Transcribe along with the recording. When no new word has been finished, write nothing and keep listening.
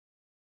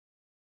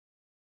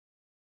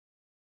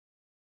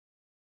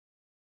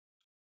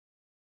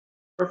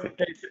Perfect.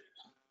 Hey,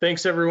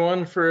 thanks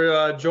everyone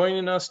for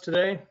joining us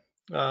today.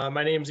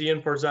 My name is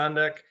Ian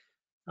Porzondek.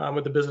 I'm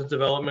with the Business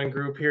Development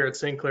Group here at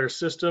Clair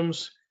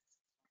Systems.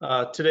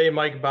 Today,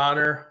 Mike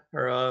Bonner,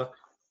 our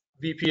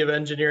VP of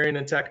Engineering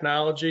and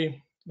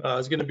Technology,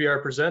 is going to be our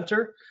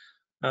presenter.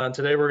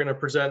 Today, we're going to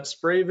present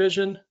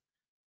SprayVision.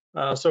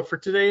 So for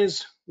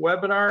today's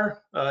webinar,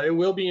 it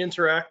will be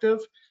interactive.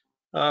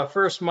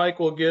 First, Mike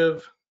will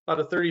give about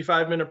a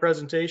 35-minute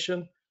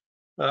presentation,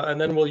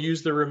 and then we'll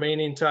use the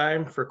remaining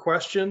time for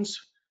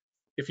questions.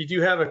 If you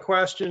do have a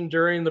question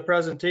during the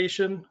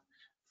presentation,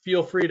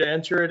 feel free to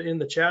enter it in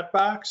the chat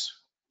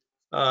box.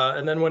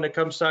 And then when it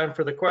comes time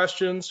for the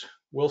questions,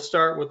 we'll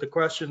start with the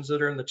questions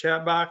that are in the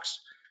chat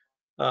box.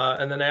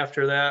 And then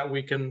after that,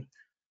 we can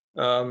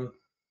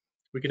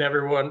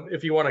everyone,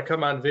 if you want to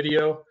come on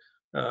video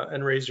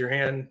and raise your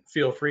hand,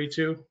 feel free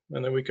to,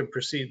 and then we can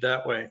proceed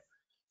that way.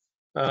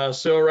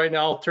 So right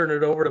now I'll turn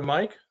it over to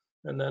Mike,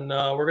 and then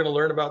we're going to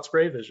learn about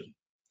SprayVision.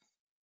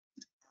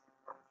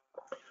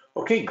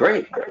 Okay,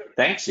 great.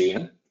 Thanks,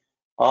 Ian.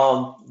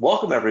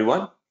 Welcome,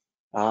 everyone.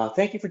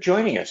 Thank you for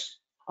joining us.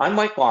 I'm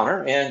Mike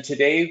Bonner, and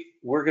today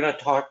we're going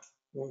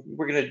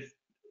to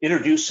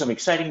introduce some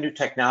exciting new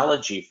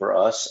technology for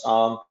us,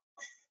 and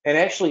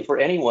actually for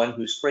anyone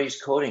who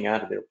sprays coating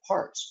onto their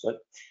parts. But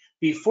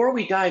before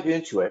we dive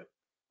into it,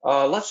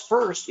 let's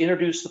first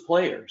introduce the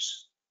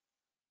players.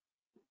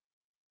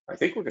 I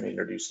think we're going to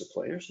introduce the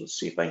players. Let's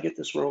see if I can get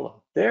this rolling.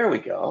 There we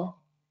go.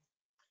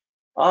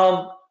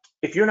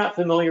 If you're not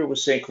familiar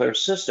with Clair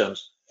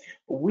Systems,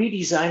 we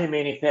design and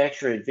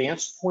manufacture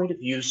advanced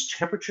point-of-use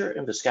temperature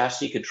and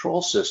viscosity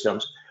control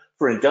systems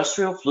for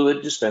industrial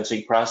fluid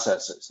dispensing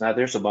processes. Now,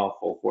 there's a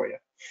mouthful for you.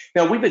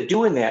 Now, we've been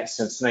doing that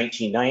since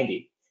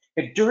 1990.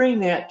 And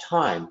during that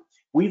time,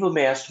 we've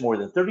amassed more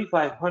than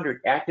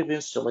 3,500 active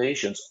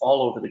installations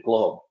all over the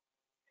globe.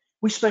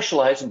 We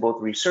specialize in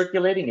both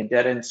recirculating and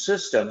dead-end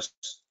systems,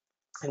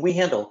 and we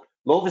handle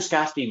low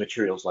viscosity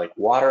materials like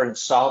water and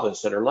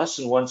solvents that are less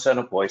than 1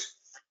 centipoise,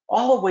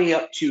 all the way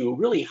up to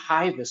really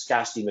high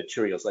viscosity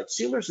materials like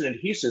sealers and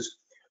adhesives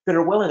that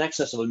are well in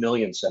excess of 1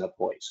 million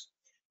centipoise.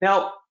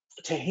 Now,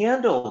 to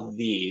handle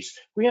these,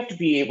 we have to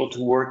be able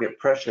to work at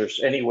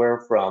pressures anywhere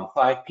from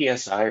 5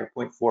 psi or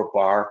 0.4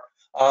 bar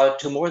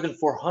to more than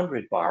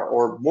 400 bar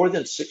or more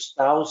than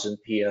 6,000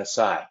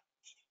 psi.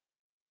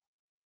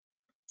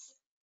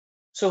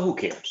 So who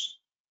cares?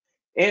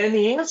 And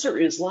the answer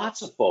is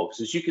lots of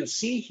folks, as you can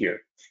see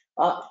here.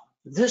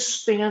 This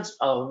spans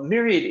a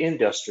myriad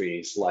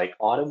industries like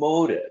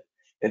automotive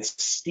and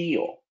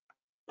steel,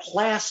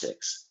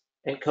 plastics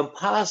and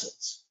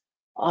composites,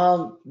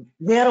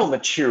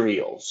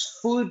 nanomaterials,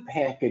 food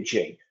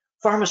packaging,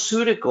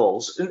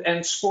 pharmaceuticals,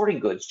 and sporting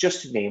goods,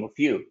 just to name a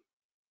few.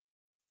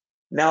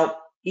 Now,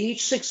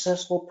 each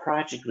successful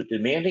project with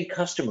demanding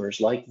customers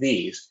like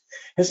these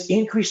has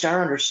increased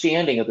our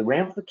understanding of the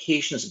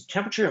ramifications of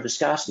temperature and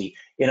viscosity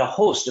in a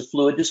host of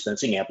fluid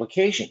dispensing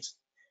applications.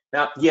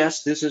 Now,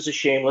 yes, this is a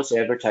shameless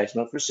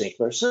advertisement for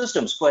Clair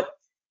Systems, but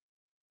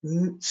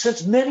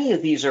since many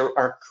of these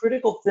are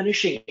critical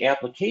finishing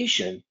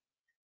application,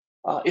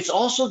 it's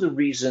also the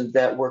reason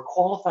that we're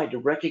qualified to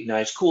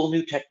recognize cool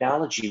new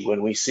technology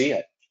when we see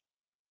it.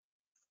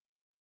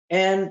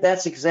 And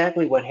that's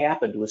exactly what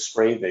happened with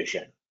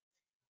SprayVision.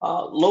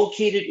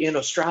 Located in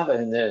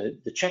Ostrava in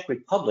the Czech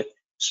Republic,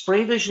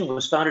 SprayVision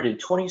was founded in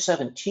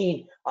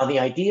 2017 on the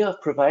idea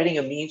of providing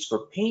a means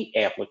for paint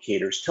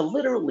applicators to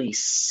literally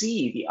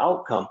see the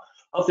outcome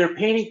of their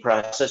painting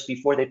process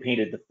before they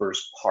painted the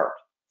first part.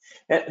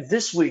 And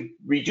this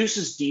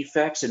reduces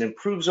defects and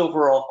improves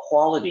overall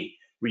quality,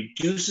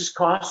 reduces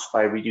costs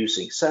by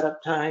reducing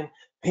setup time,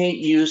 paint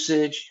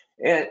usage,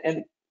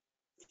 and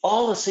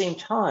all at the same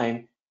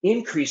time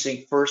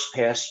increasing first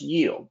pass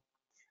yield.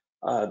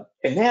 And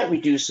that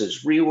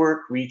reduces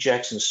rework,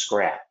 rejects, and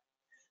scrap.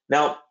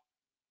 Now,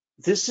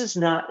 this is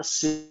not a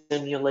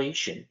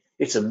simulation.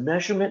 It's a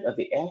measurement of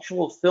the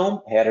actual film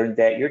pattern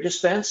that you're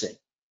dispensing.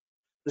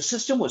 The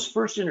system was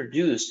first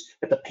introduced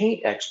at the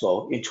Paint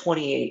Expo in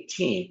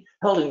 2018,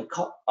 held in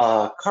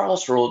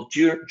Karlsruhe,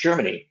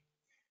 Germany.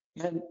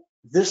 And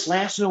this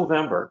last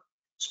November,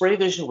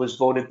 SprayVision was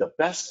voted the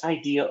best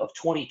idea of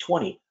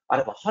 2020 out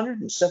of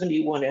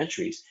 171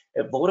 entries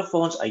at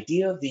Vodafone's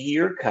Idea of the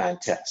Year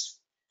contest.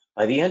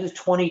 By the end of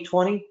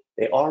 2020,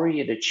 they already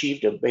had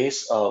achieved a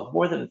base of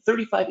more than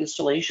 35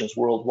 installations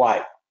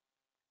worldwide.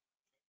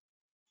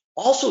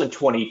 Also in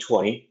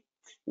 2020,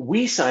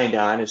 we signed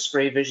on as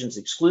SprayVision's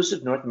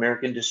exclusive North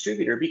American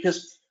distributor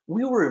because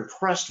we were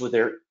impressed with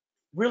their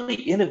really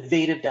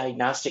innovative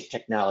diagnostic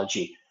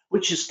technology,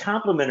 which is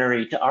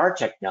complementary to our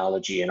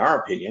technology in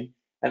our opinion,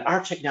 and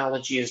our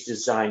technology is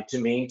designed to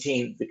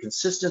maintain the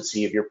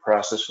consistency of your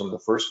process from the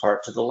first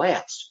part to the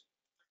last.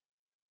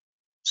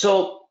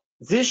 So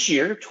this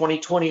year,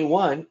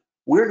 2021,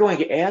 we're going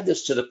to add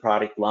this to the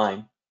product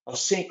line of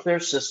Clair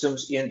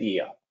Systems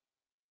India.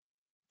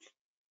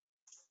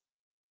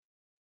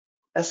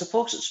 As the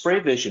folks at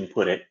SprayVision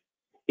put it,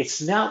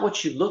 it's not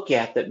what you look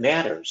at that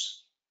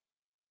matters.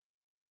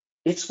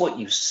 It's what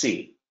you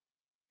see.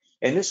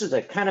 And this is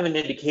a kind of an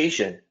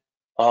indication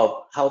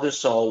of how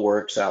this all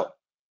works out.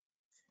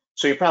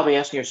 So you're probably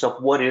asking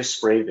yourself, what is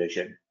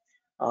SprayVision?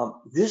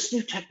 This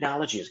new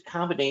technology is a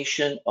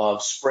combination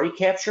of spray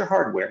capture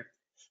hardware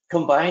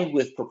combined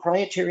with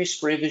proprietary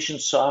SprayVision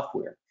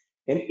software.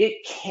 And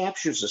it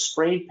captures a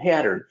sprayed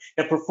pattern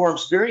and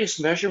performs various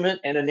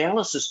measurement and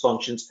analysis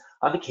functions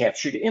on the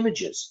captured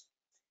images.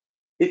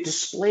 It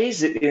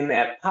displays it in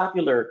that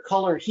popular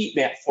color heat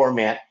map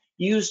format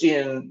used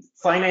in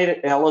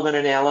finite element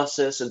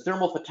analysis and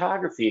thermal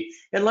photography,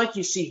 and like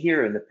you see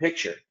here in the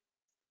picture.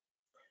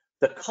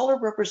 The color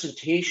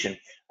representation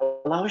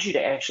allows you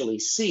to actually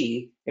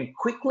see and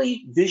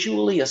quickly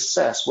visually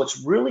assess what's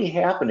really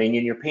happening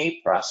in your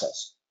paint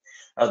process.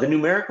 The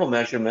numerical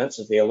measurements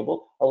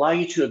available allow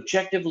you to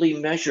objectively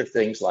measure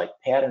things like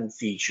pattern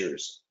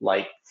features,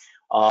 like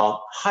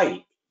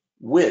height,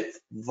 width,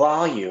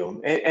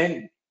 volume,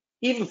 and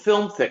even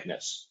film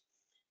thickness.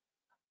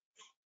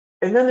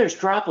 And then there's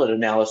droplet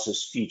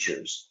analysis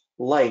features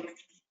like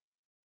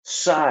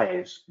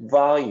size,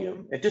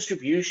 volume, and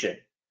distribution.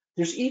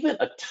 There's even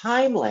a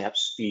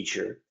time-lapse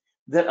feature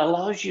that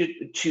allows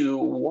you to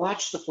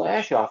watch the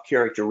flash-off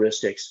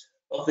characteristics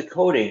of the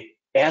coating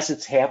as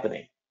it's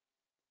happening.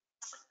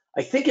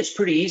 I think it's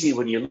pretty easy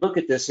when you look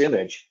at this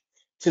image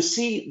to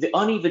see the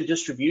uneven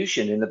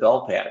distribution in the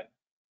bell pattern.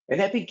 And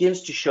that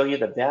begins to show you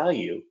the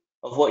value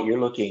of what you're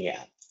looking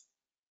at.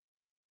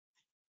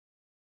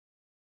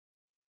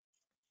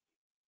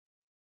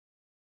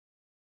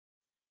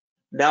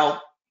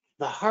 Now,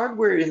 the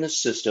hardware in the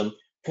system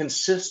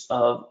consists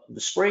of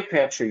the spray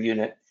capture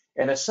unit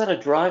and a set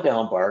of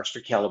drawdown bars for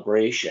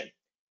calibration.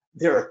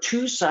 There are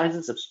two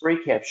sizes of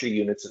spray capture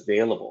units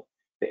available,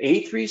 the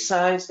A3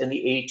 size and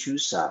the A2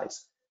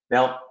 size.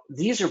 Now,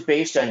 these are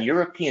based on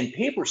European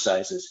paper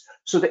sizes,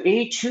 so the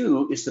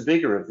A2 is the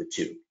bigger of the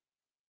two.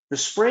 The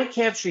spray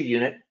capture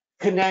unit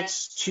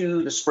connects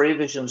to the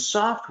SprayVision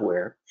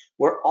software,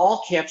 where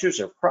all captures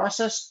are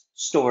processed,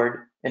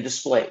 stored, and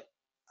displayed.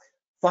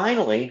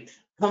 Finally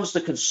comes the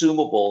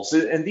consumables,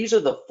 and these are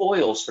the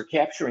foils for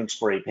capturing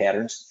spray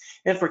patterns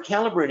and for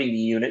calibrating the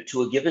unit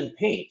to a given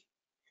paint.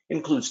 It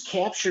includes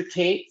capture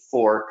tape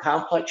for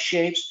complex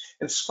shapes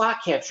and spot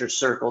capture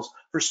circles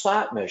for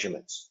spot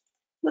measurements.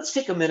 Let's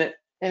take a minute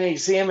and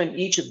examine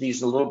each of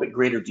these in a little bit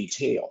greater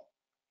detail.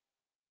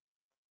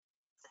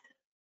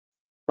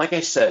 Like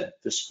I said,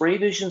 the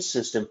SprayVision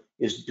system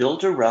is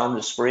built around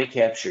the spray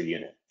capture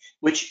unit,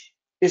 which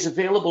is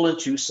available in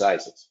two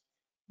sizes.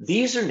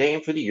 These are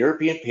named for the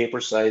European paper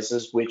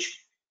sizes,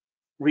 which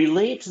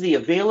relate to the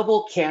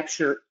available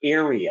capture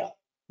area,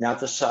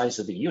 not the size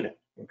of the unit,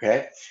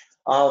 okay?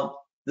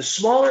 The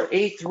smaller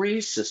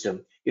A3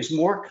 system is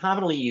more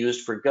commonly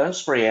used for gun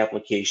spray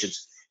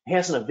applications. It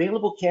has an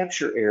available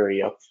capture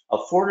area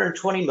of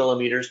 420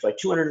 millimeters by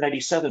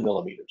 297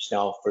 millimeters.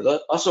 Now, for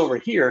us over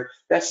here,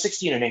 that's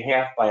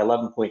 16.5 by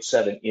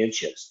 11.7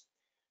 inches.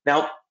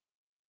 Now,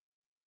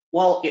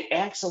 while it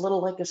acts a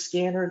little like a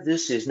scanner,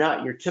 this is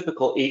not your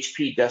typical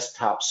HP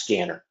desktop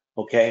scanner,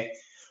 okay?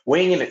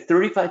 Weighing in at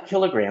 35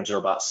 kilograms or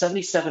about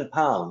 77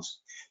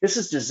 pounds, this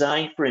is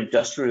designed for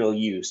industrial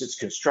use. It's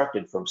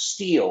constructed from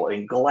steel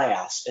and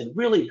glass and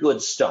really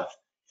good stuff.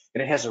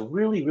 And it has a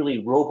really,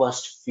 really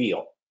robust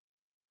feel.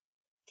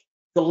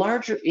 The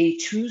larger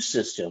A2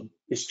 system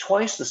is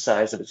twice the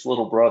size of its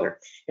little brother,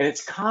 and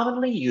it's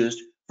commonly used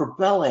for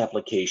bell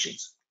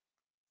applications.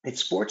 It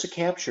sports a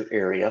capture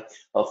area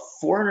of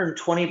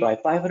 420 by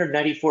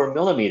 594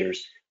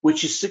 millimeters,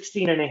 which is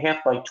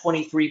 16.5 by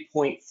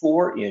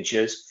 23.4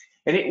 inches,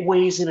 and it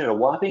weighs in at a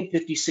whopping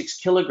 56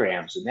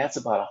 kilograms, and that's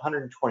about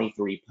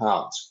 123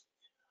 pounds.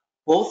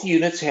 Both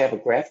units have a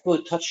graphical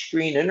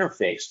touchscreen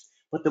interface,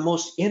 but the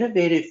most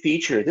innovative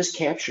feature of this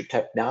capture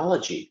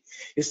technology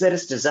is that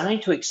it's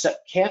designed to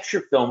accept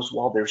capture films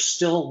while they're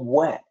still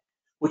wet,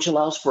 which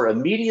allows for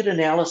immediate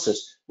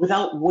analysis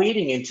without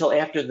waiting until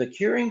after the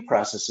curing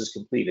process is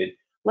completed,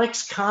 like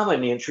is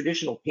common in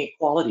traditional paint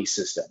quality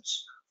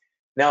systems.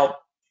 Now,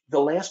 the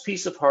last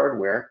piece of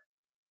hardware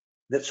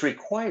that's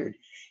required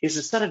is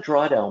a set of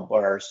drawdown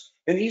bars,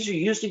 and these are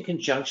used in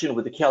conjunction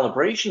with the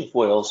calibration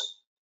foils.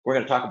 We're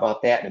going to talk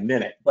about that in a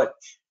minute, but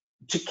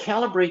to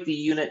calibrate the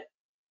unit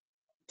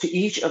to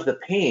each of the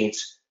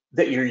paints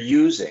that you're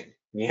using.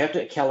 You have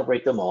to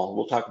calibrate them all.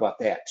 We'll talk about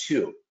that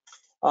too.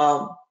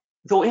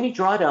 Though any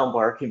drawdown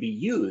bar can be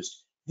used,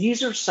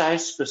 these are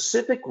sized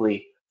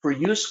specifically for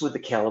use with the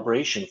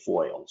calibration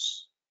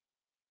foils.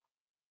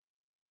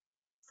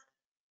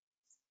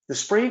 The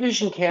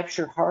SprayVision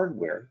capture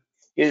hardware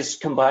is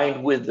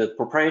combined with the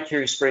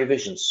proprietary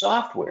SprayVision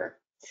software,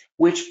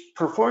 which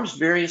performs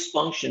various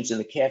functions in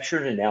the capture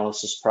and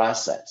analysis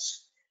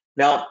process.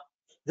 Now,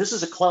 this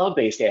is a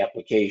cloud-based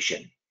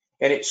application,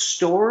 and it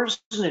stores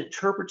and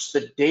interprets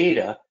the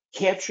data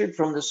captured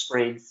from the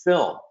sprayed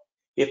film.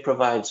 It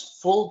provides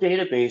full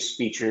database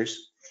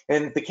features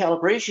and the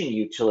calibration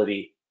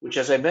utility, which,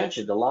 as I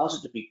mentioned, allows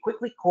it to be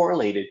quickly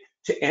correlated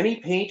to any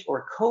paint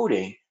or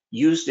coating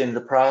used in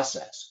the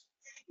process.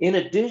 In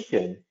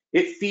addition,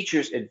 it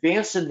features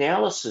advanced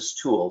analysis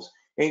tools,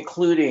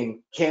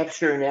 including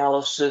capture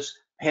analysis,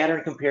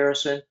 pattern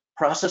comparison,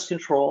 process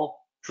control,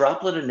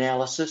 droplet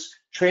analysis,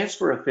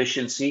 transfer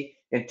efficiency,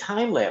 and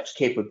time-lapse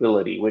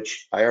capability,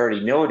 which I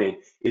already noted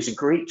is a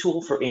great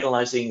tool for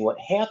analyzing what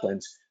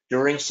happens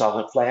during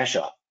solvent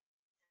flash-off.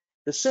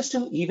 The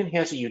system even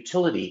has a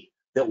utility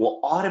that will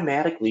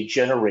automatically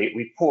generate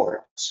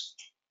reports.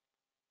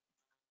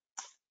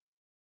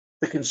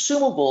 The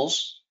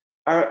consumables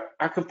are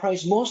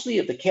comprised mostly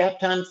of the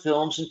Kapton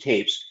films and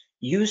tapes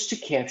used to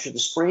capture the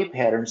spray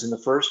patterns in the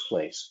first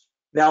place.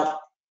 Now,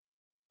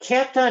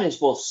 Kapton is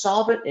both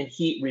solvent and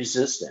heat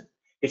resistant.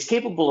 It's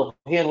capable of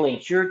handling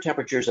cure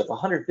temperatures of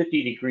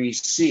 150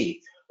 degrees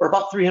C, or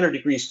about 300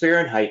 degrees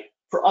Fahrenheit,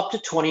 for up to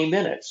 20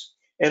 minutes,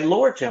 and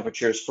lower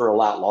temperatures for a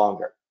lot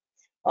longer.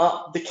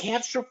 The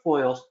capture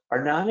foils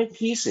are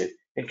non-adhesive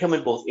and come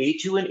in both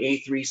A2 and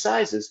A3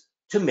 sizes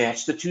to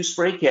match the two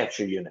spray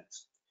capture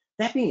units.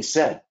 That being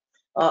said,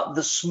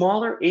 the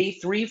smaller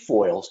A3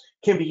 foils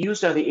can be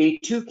used on the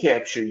A2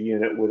 capture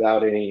unit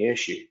without any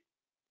issue.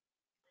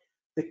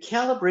 The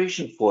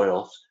calibration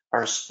foils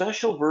are a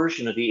special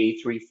version of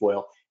the A3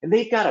 foil, and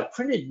they've got a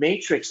printed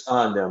matrix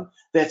on them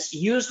that's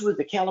used with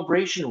the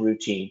calibration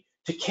routine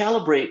to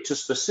calibrate to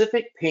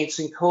specific paints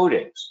and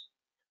coatings.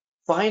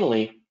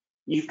 Finally,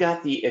 you've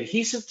got the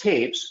adhesive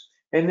tapes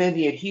and then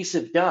the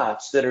adhesive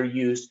dots that are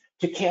used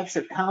to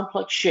capture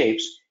complex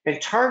shapes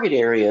and target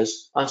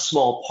areas on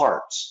small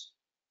parts.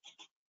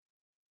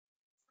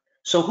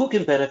 So who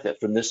can benefit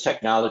from this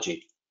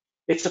technology?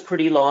 It's a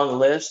pretty long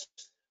list,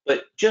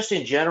 but just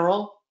in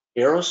general,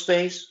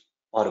 aerospace,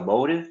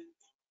 automotive,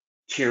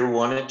 tier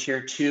 1 and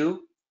tier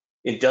 2,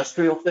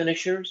 industrial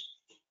finishers,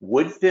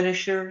 wood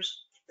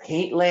finishers,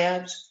 paint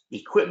labs,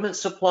 equipment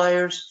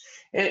suppliers,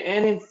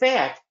 and in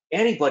fact,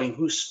 anybody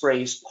who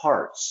sprays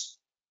parts.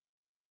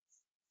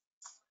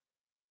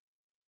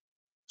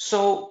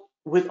 So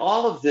with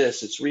all of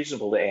this, it's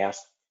reasonable to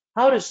ask,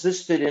 how does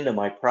this fit into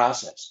my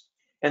process?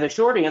 And the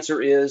short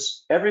answer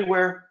is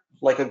everywhere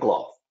like a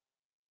glove,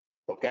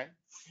 okay?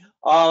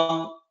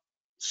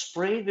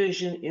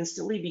 SprayVision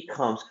instantly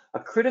becomes a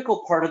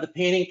critical part of the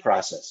painting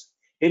process.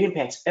 It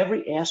impacts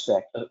every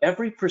aspect of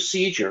every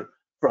procedure,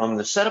 from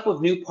the setup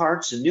of new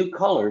parts and new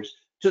colors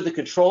to the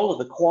control of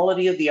the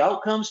quality of the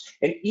outcomes,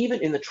 and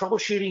even in the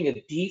troubleshooting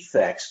of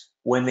defects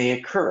when they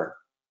occur.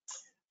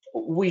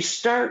 We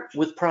start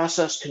with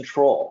process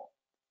control,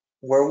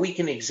 where we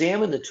can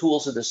examine the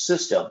tools of the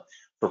system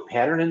for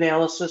pattern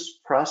analysis,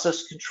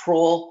 process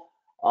control,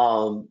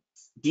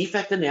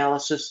 defect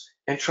analysis,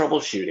 and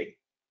troubleshooting.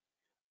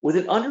 With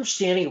an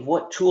understanding of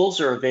what tools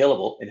are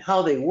available and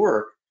how they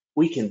work,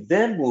 we can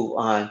then move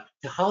on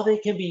to how they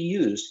can be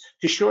used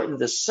to shorten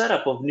the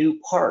setup of new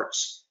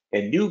parts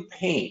and new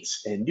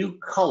paints and new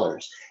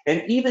colors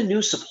and even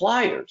new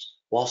suppliers,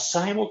 while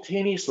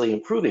simultaneously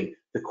improving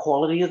the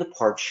quality of the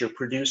parts you're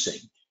producing.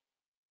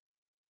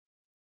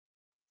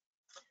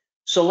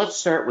 So let's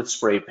start with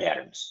spray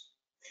patterns.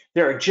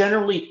 There are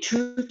generally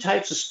two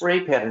types of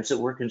spray patterns that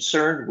we're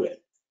concerned with: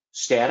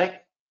 static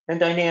and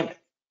dynamic.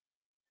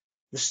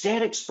 The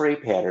static spray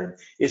pattern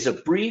is a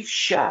brief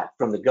shot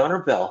from the gun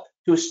or belt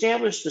to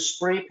establish the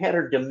spray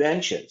pattern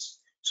dimensions,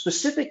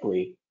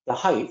 specifically the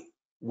height,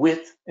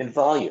 width, and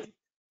volume.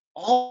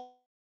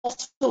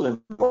 Also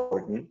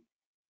important,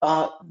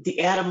 the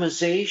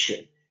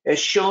atomization, as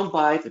shown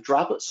by the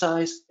droplet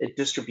size and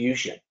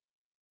distribution.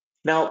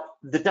 Now,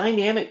 the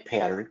dynamic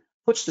pattern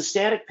puts the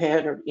static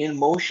pattern in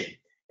motion,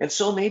 and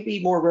so may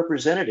be more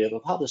representative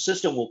of how the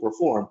system will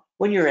perform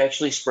when you're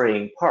actually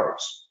spraying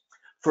parts.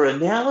 For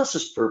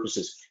analysis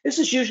purposes, this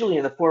is usually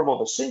in the form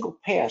of a single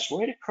pass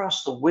right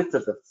across the width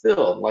of the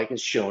film, like is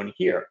shown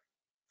here.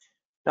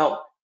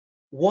 Now,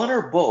 one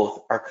or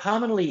both are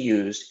commonly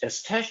used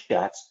as test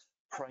shots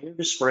prior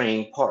to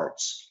spraying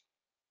parts.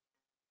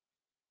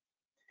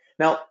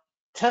 Now,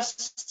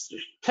 test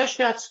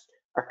shots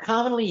are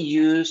commonly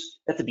used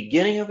at the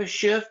beginning of a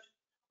shift,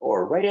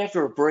 or right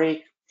after a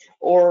break,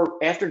 or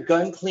after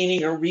gun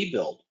cleaning or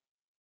rebuild.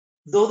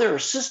 Though there are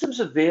systems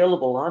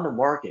available on the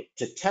market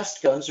to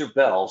test guns or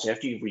belts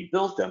after you've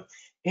rebuilt them,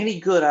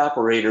 any good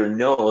operator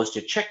knows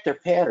to check their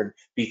pattern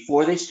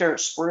before they start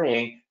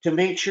spraying to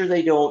make sure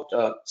they don't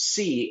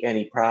see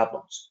any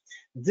problems.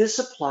 This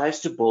applies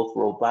to both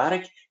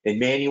robotic and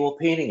manual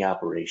painting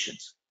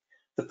operations.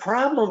 The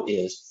problem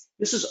is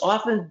this is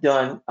often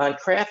done on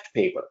craft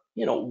paper,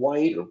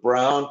 white or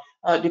brown,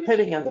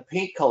 depending on the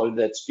paint color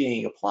that's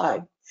being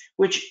applied,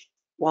 which,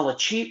 while a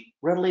cheap,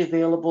 readily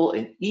available,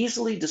 and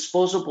easily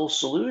disposable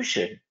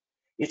solution,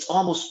 it's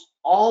almost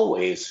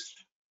always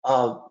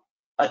a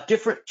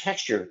different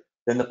texture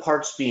than the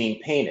parts being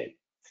painted.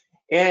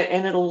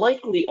 And it'll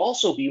likely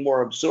also be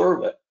more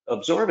absorbent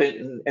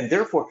and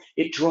therefore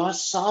it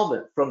draws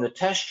solvent from the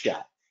test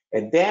shot.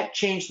 And that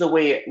changed the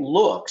way it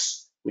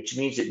looks, which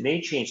means it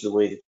may change the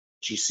way that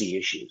you see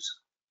issues.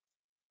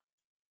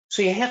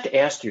 So you have to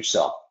ask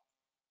yourself,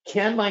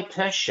 can my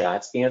test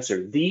shots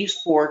answer these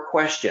 4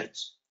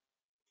 questions?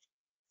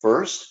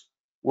 First,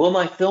 will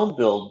my film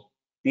build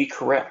be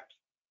correct?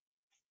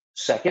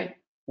 Second,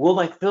 will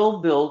my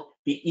film build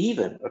be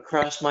even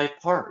across my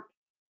part?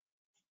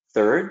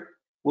 Third,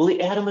 will the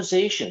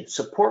atomization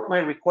support my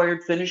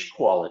required finish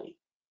quality?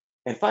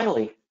 And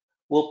finally,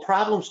 will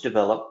problems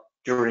develop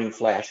during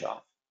flash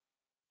off?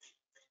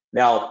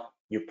 Now,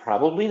 you're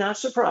probably not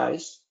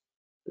surprised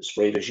that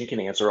SprayVision can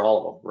answer all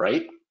of them,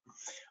 right?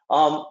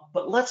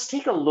 But let's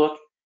take a look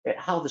at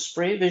how the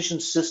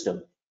SprayVision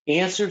system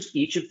answers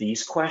each of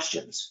these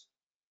questions.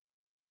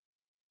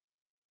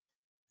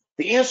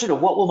 The answer to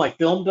what will my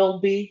film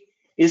build be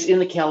is in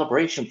the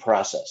calibration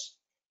process.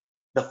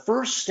 The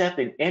first step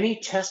in any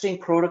testing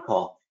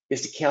protocol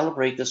is to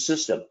calibrate the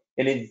system.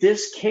 And in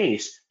this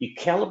case, you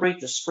calibrate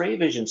the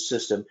SprayVision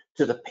system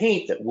to the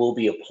paint that will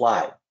be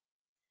applied.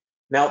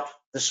 Now,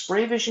 the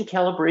SprayVision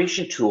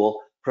calibration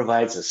tool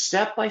provides a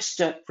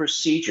step-by-step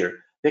procedure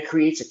that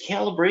creates a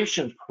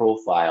calibration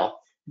profile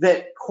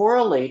that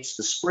correlates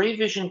the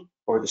SprayVision,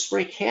 or the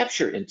spray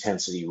capture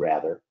intensity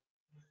rather,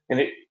 and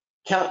it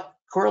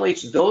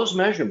correlates those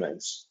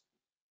measurements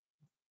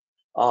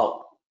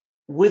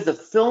with the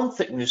film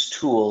thickness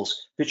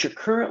tools that you're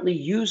currently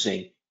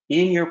using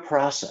in your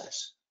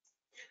process.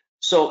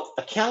 So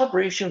a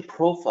calibration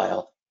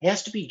profile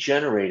has to be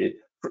generated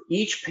for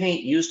each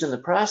paint used in the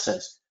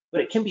process,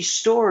 but it can be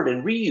stored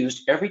and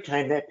reused every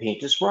time that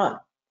paint is run.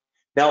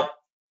 Now,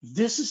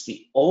 this is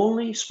the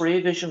only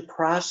SprayVision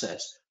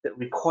process that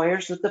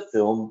requires that the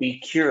film be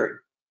cured.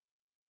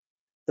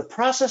 The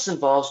process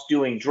involves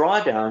doing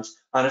drawdowns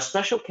on a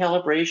special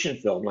calibration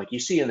film like you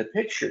see in the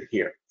picture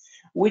here,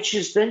 which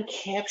is then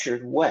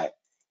captured wet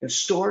and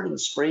stored in the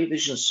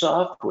SprayVision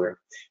software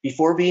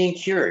before being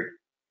cured,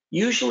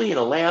 usually in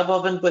a lab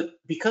oven, but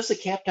because the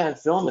Kapton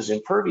film is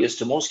impervious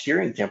to most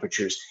curing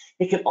temperatures,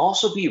 it can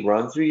also be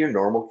run through your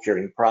normal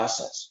curing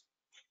process.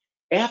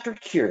 After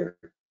cure,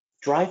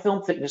 dry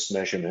film thickness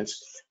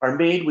measurements are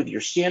made with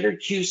your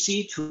standard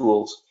QC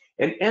tools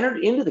and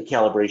entered into the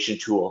calibration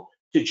tool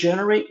to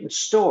generate and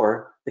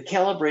store the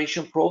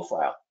calibration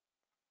profile.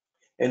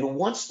 And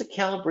once the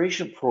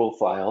calibration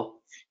profile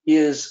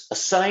is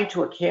assigned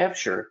to a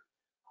capture,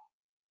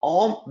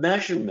 all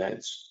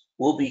measurements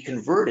will be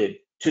converted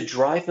to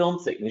dry film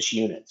thickness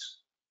units.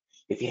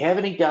 If you have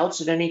any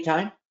doubts at any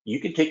time, you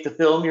can take the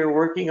film you're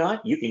working on,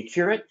 you can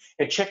cure it,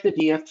 and check the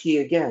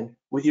DFT again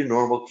with your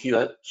normal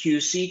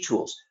QC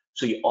tools.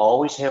 So you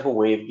always have a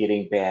way of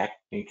getting back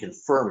and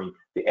confirming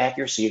the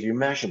accuracy of your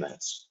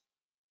measurements.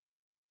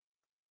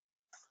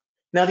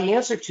 Now, the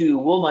answer to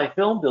will my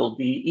film build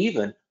be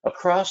even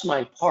across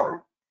my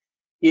part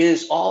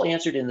is all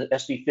answered in the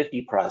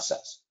SB50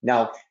 process.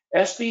 Now,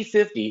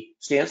 SB50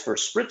 stands for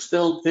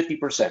Spritzbild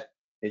 50%.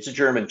 It's a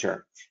German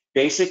term.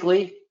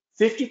 Basically,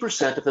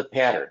 50% of the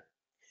pattern.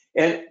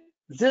 And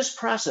this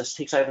process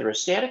takes either a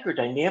static or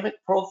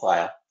dynamic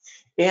profile,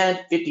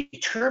 and it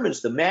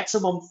determines the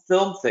maximum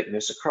film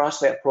thickness across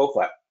that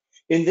profile.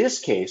 In this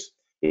case,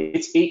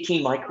 it's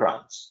 18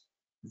 microns.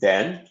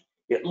 Then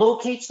it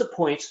locates the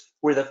points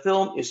where the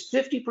film is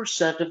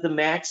 50% of the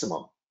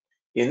maximum.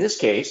 In this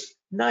case,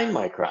 9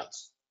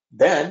 microns.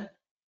 Then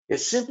it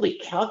simply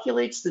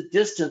calculates the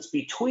distance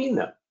between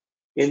them.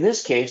 In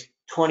this case,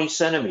 20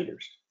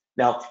 centimeters.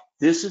 Now,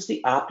 this is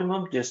the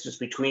optimum distance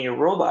between your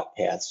robot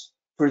paths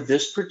for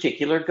this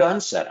particular gun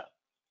setup.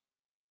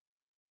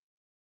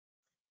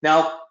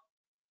 Now,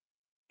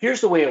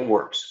 here's the way it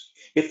works.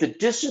 If the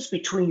distance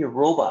between your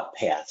robot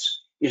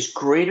paths is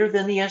greater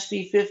than the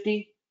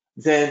SB50,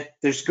 then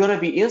there's going to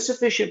be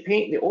insufficient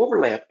paint in the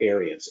overlap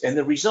areas, and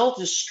the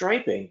result is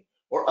striping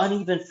or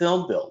uneven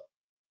film build.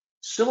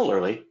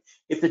 Similarly,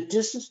 if the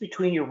distance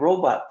between your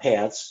robot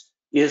paths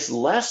is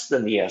less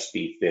than the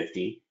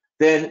SB50,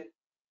 then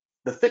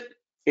the thick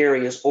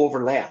areas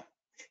overlap,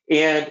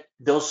 and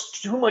there's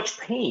too much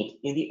paint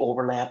in the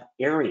overlap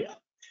area.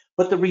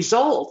 But the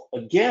result,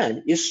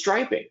 again, is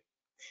striping,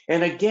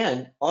 and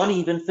again,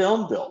 uneven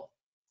film build.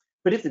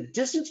 But if the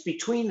distance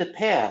between the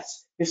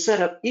paths is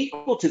set up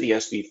equal to the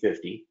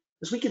SB50,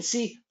 as we can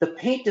see, the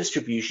paint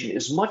distribution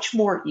is much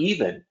more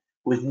even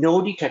with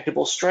no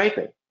detectable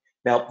striping.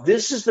 Now,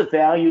 this is the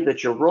value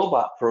that your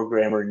robot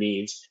programmer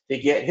needs to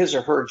get his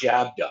or her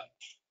job done.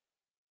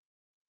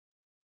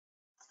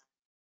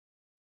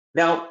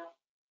 Now,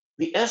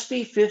 the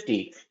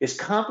SB50 is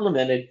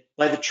complemented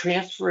by the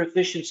transfer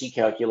efficiency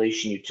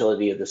calculation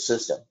utility of the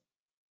system.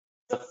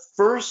 The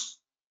first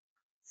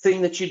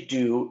thing that you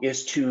do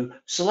is to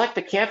select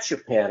a capture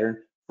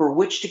pattern for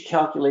which to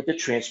calculate the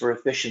transfer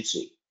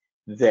efficiency.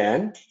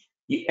 Then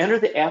you enter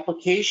the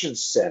application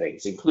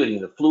settings,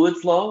 including the fluid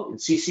flow in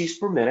cc's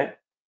per minute,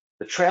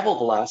 the travel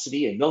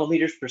velocity in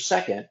millimeters per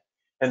second,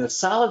 and the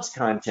solids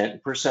content in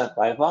percent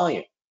by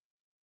volume.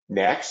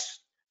 Next,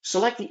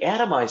 select the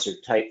atomizer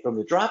type from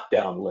the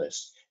drop-down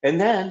list,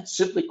 and then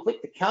simply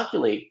click the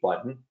Calculate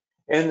button,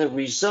 and the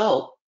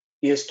result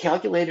is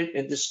calculated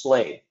and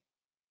displayed.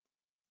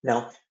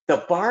 Now,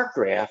 the bar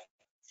graph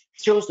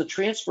shows the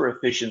transfer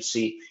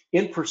efficiency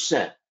in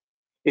percent.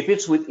 If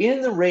it's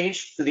within the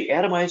range for the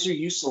atomizer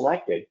you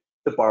selected,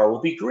 the bar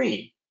will be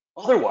green.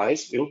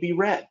 Otherwise, it'll be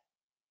red.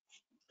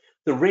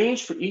 The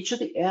range for each of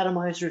the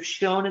atomizers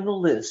shown in the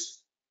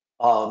list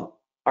are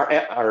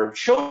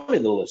shown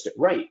in the list at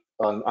right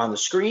on the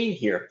screen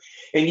here.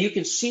 And you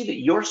can see that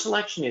your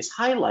selection is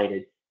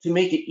highlighted to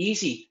make it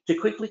easy to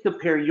quickly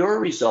compare your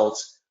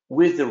results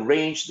with the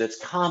range that's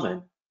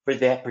common for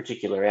that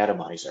particular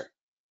atomizer.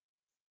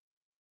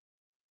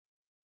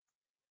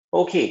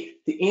 Okay,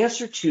 the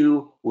answer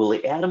to will the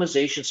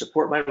atomization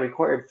support my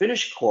required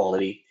finish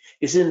quality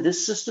is in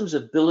this system's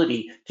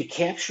ability to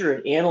capture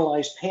and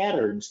analyze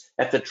patterns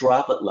at the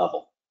droplet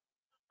level.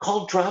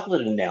 Called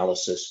droplet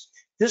analysis,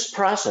 this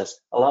process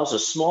allows a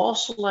small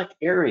select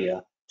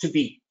area to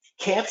be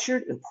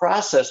captured and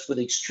processed with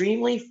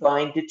extremely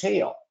fine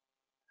detail.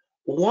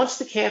 Once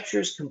the capture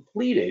is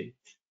completed,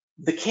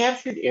 the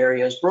captured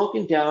area is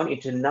broken down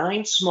into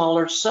 9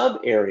 smaller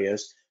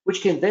sub-areas,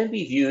 which can then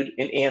be viewed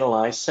and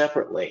analyzed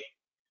separately.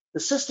 The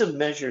system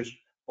measures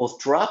both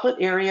droplet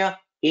area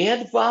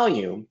and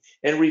volume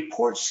and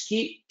reports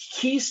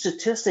key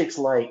statistics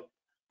like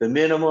the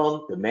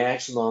minimum, the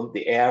maximum,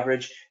 the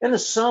average, and the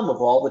sum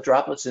of all the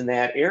droplets in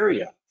that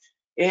area.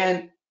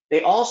 And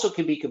they also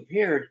can be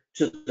compared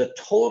to the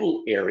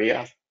total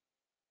area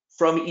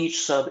from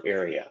each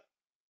sub-area.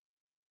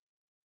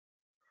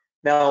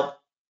 Now,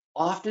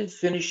 often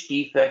finish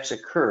defects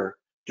occur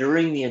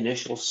during the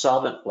initial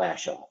solvent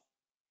flash-off.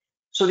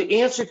 So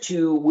the answer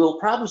to will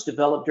problems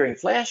develop during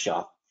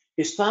flash-off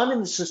is found in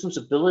the system's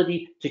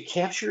ability to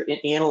capture and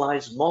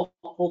analyze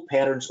multiple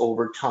patterns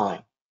over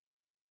time.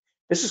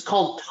 This is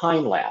called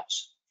time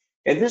lapse.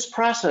 And this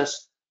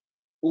process,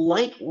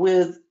 like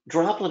with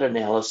droplet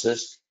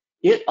analysis,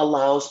 it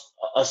allows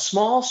a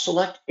small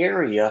select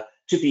area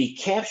to be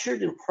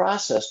captured and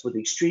processed with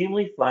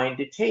extremely fine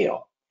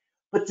detail.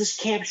 But this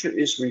capture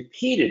is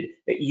repeated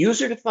at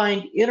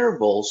user-defined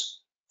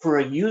intervals for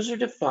a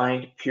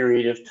user-defined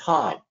period of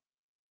time.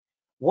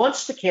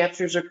 Once the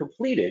captures are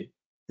completed,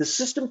 the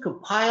system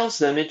compiles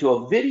them into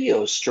a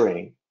video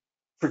string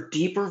for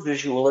deeper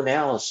visual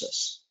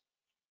analysis.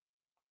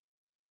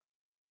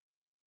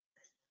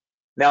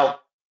 Now,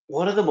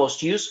 one of the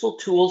most useful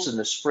tools in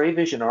the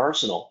SprayVision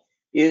arsenal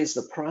is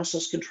the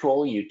process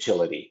control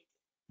utility.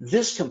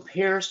 This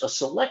compares a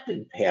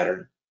selected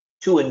pattern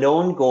to a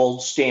known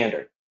gold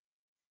standard.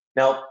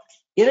 Now,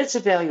 in its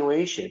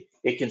evaluation,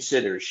 it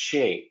considers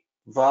shape,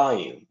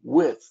 volume,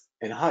 width,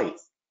 and height.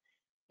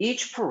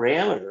 Each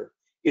parameter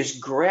is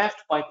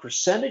graphed by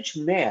percentage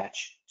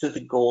match to the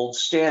gold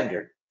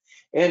standard,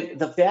 and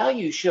the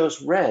value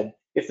shows red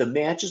if the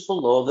match is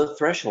below the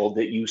threshold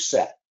that you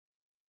set.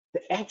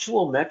 The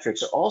actual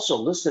metrics are also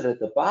listed at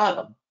the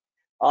bottom.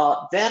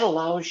 That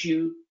allows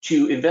you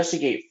to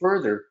investigate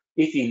further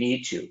if you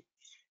need to.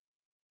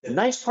 The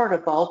nice part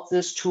about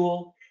this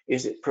tool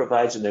is it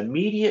provides an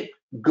immediate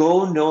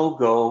go,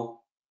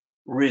 no-go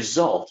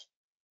result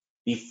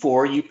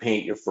before you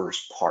paint your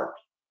first part.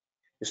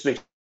 This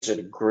makes it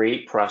a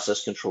great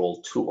process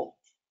control tool.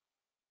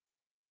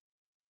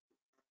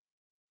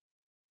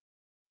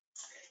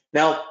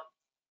 Now,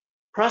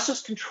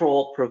 process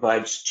control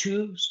provides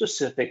 2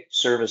 specific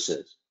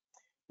services.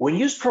 When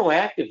used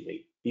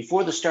proactively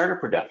before the start of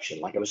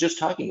production, like I was just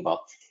talking about,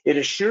 it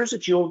assures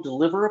that you'll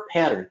deliver a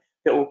pattern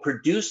that will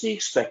produce the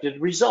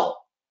expected result.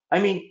 I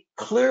mean,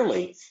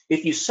 clearly,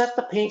 if you set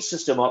the paint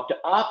system up to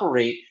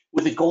operate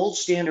with the gold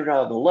standard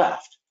on the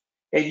left,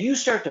 and you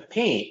start to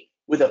paint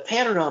with a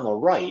pattern on the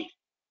right,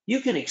 you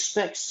can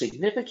expect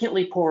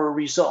significantly poorer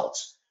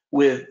results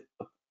with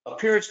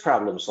appearance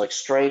problems like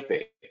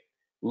striping,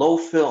 low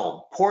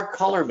film, poor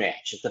color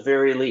match at the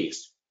very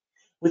least.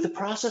 With the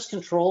process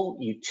control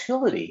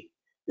utility,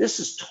 this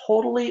is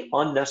totally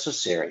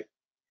unnecessary.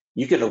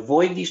 You can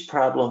avoid these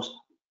problems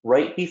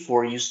right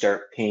before you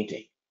start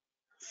painting.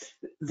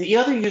 The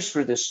other use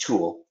for this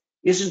tool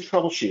is in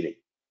troubleshooting,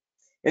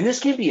 and this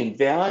can be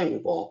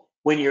invaluable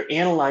when you're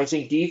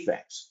analyzing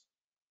defects.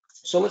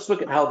 So let's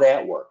look at how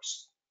that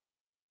works.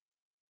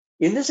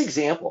 In this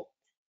example,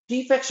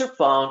 defects are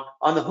found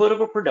on the hood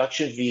of a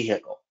production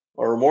vehicle,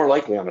 or more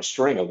likely on a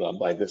string of them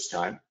by this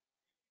time.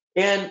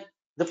 And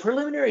the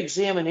preliminary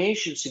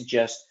examination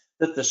suggests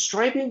that the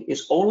striping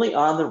is only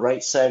on the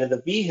right side of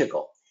the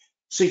vehicle,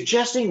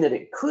 suggesting that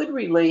it could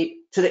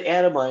relate to the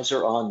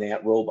atomizer on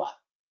that robot.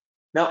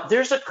 Now,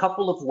 there's a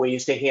couple of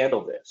ways to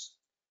handle this.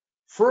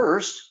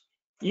 First,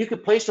 you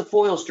could place the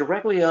foils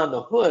directly on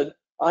the hood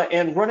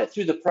and run it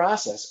through the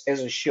process as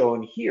is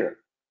shown here.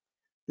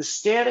 The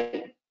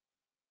static,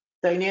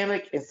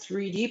 dynamic, and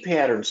 3D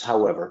patterns,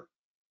 however,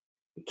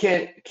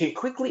 can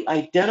quickly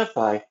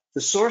identify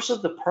the source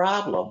of the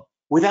problem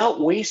without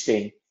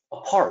wasting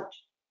a part.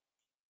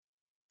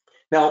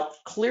 Now,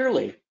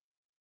 clearly,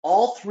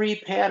 all 3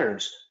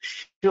 patterns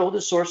show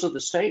the source of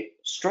the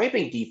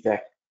striping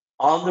defect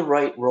on the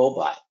right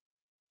robot.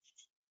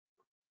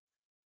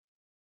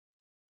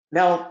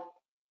 Now,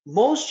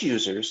 most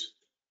users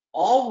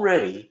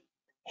already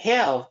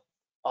have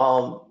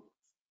a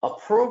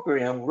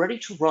program ready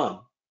to run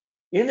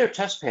in their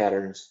test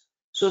patterns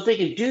so that they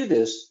can do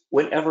this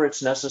whenever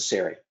it's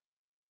necessary.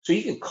 So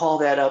you can call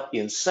that up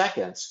in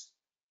seconds,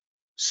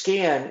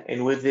 scan,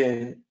 and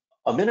within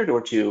a minute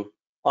or 2,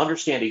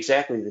 understand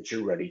exactly that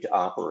you're ready to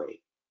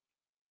operate.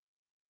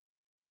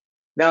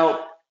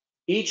 Now,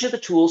 each of the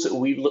tools that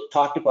we've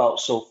talked about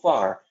so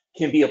far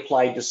can be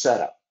applied to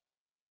setup.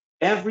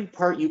 Every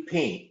part you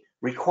paint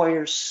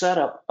requires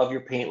setup of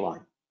your paint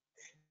line.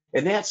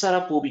 And that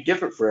setup will be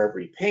different for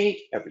every paint,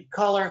 every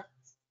color,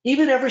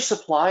 even every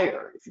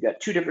supplier, if you've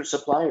got two different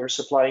suppliers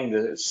supplying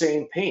the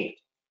same paint.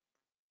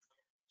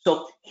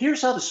 So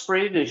here's how the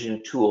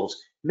SprayVision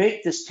tools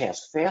make this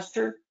task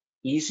faster,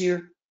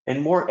 easier,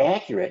 and more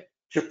accurate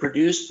to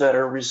produce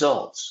better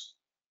results.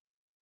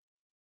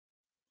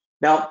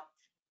 Now,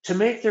 to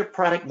make their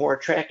product more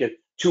attractive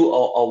to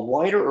a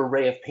wider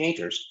array of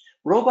painters,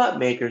 robot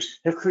makers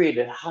have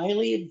created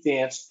highly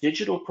advanced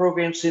digital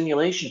program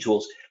simulation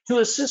tools to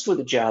assist with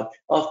the job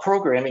of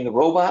programming the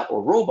robot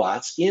or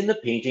robots in the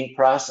painting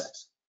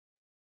process.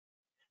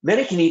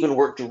 Many can even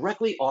work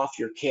directly off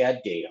your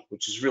CAD data,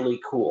 which is really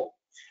cool,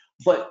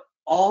 but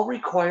all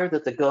require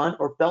that the gun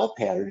or bell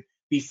pattern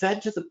be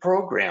fed to the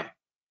program.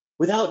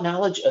 Without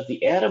knowledge of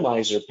the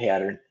atomizer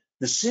pattern,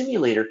 the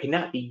simulator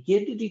cannot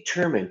begin to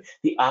determine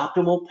the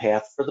optimal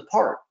path for the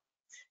part.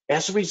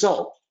 As a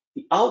result,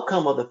 the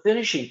outcome of the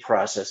finishing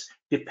process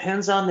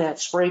depends on that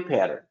spray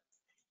pattern.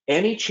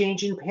 Any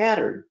change in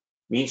pattern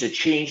means a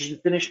change in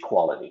finish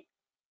quality.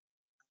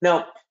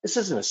 Now, this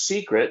isn't a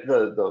secret.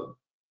 The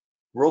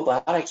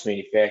robotics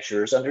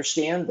manufacturers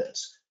understand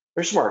this.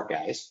 They're smart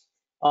guys.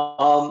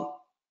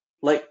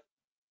 Like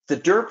the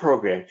DIR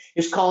program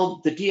is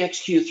called the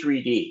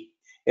DXQ3D,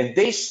 and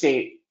they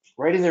state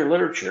right in their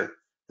literature,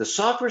 the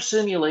software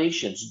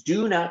simulations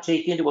do not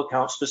take into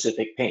account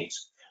specific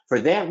paints. For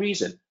that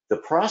reason, the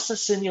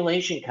process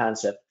simulation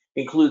concept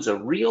includes a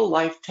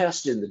real-life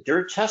test in the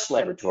DIR test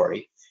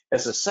laboratory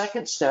as a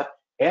second step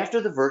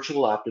after the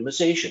virtual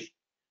optimization.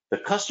 The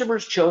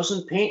customer's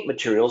chosen paint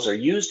materials are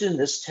used in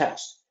this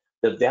test.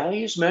 The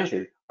values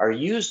measured are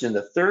used in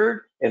the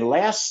third and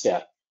last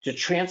step to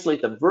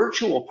translate the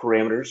virtual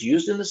parameters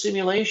used in the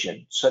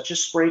simulation, such as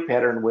spray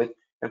pattern width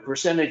and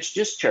percentage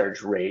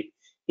discharge rate,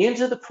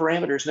 into the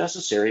parameters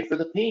necessary for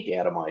the paint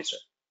atomizer.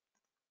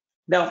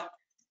 Now,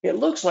 it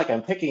looks like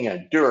I'm picking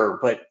on DIR,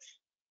 but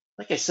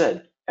like I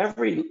said,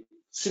 every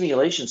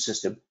simulation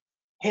system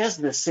has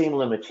the same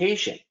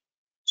limitation.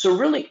 So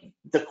really,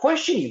 the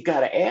question you've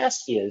got to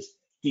ask is,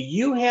 do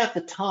you have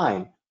the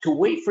time to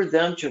wait for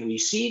them to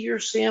receive your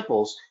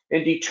samples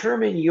and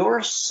determine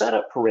your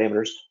setup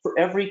parameters for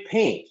every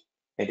paint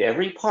and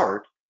every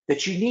part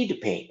that you need to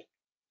paint?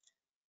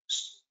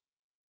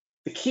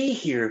 The key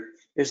here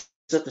is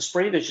that the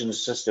SprayVision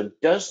system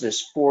does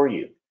this for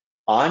you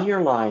on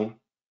your line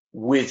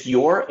with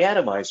your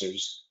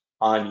atomizers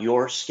on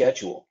your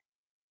schedule.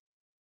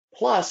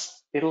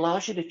 Plus, it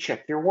allows you to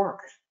check your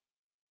work.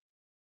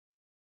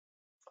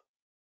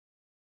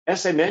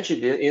 As I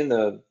mentioned in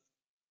the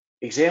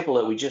example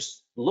that we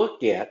just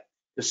looked at,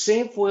 the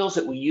same foils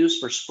that we use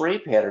for spray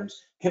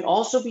patterns can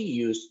also be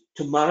used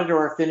to monitor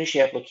our finish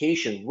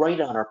application right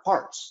on our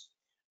parts.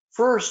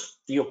 First,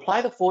 you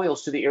apply the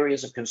foils to the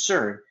areas of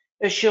concern,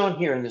 as shown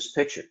here in this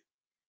picture.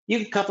 You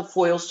can cut the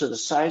foils to the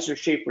size or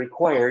shape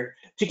required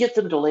to get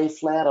them to lay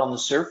flat on the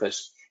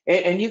surface,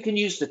 and you can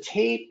use the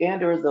tape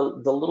and or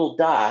the little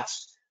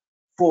dots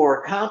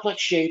for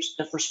complex shapes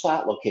and for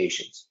spot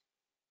locations.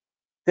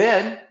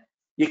 Then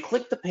you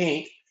click the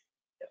paint,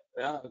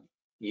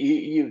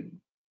 you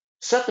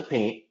set the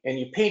paint, and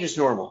you paint as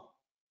normal.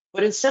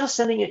 But instead of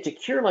sending it to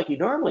cure like you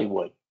normally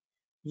would,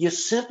 you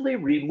simply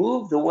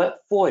remove the wet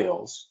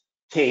foils,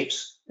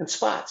 tapes, and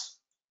spots.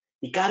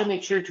 You got to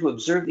make sure to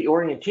observe the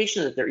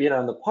orientation that they're in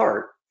on the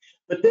part,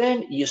 but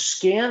then you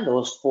scan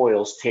those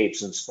foils,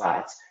 tapes, and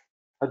spots,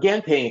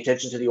 again paying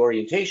attention to the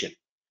orientation,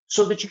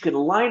 so that you can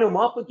line them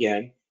up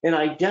again and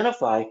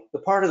identify the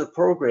part of the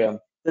program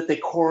that they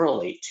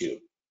correlate to.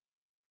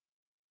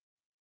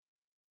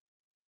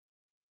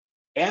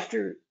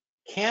 After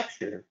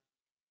capture,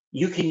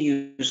 you can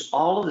use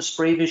all of the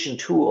SprayVision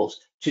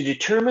tools to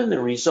determine the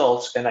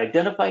results and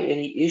identify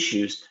any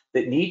issues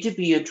that need to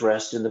be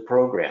addressed in the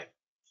program.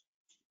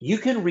 You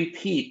can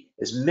repeat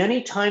as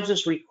many times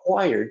as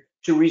required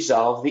to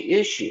resolve the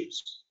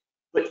issues,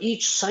 but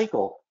each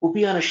cycle will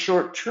be on a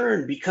short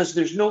turn because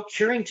there's no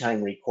curing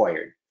time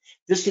required.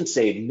 This can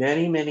save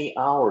many, many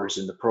hours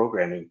in the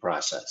programming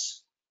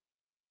process.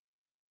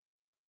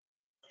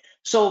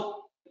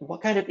 So,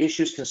 what kind of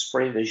issues can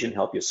SprayVision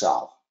help you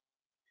solve?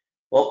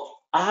 Well,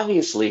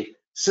 obviously,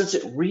 since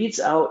it reads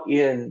out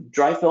in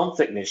dry film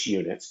thickness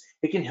units,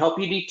 it can help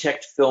you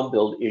detect film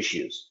build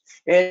issues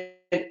and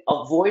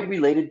avoid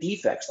related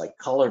defects like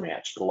color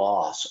match,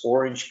 gloss,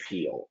 orange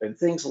peel, and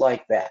things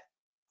like that.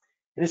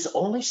 And it's the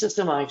only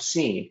system I've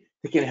seen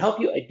that can help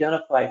you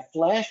identify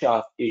flash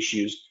off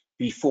issues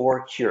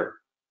before cure.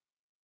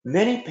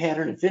 Many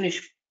pattern and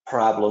finish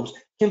problems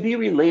can be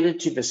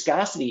related to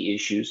viscosity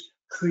issues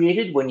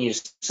created when you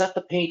set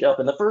the paint up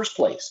in the first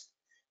place.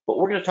 But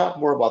we're going to talk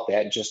more about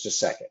that in just a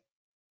second.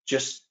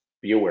 Just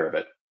be aware of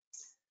it.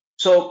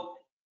 So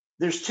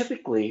there's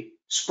typically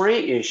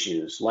spray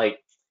issues like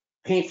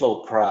paint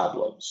flow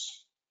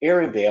problems,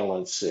 air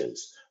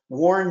imbalances,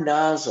 worn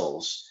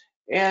nozzles,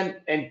 and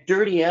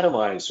dirty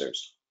atomizers.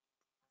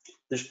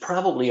 There's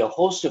probably a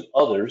host of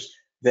others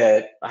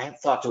that I have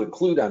thought to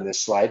include on this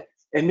slide,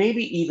 and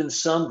maybe even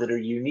some that are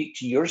unique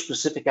to your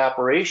specific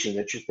operation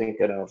that you're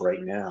thinking of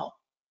right now.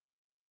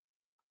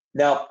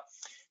 Now,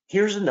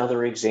 here's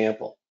another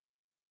example.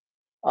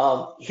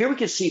 Here we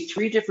can see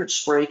three different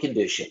spray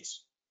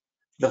conditions.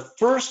 The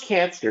first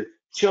capture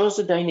shows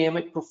the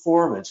dynamic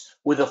performance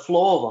with a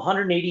flow of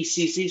 180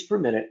 cc's per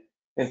minute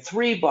and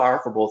 3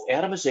 bar for both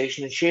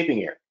atomization and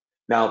shaping air.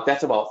 Now,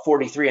 that's about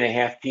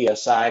 43.5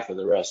 psi for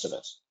the rest of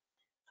us.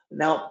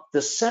 Now,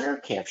 the center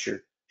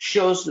capture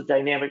shows the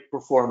dynamic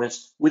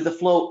performance with the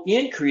flow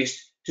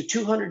increased to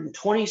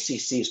 220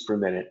 cc's per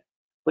minute,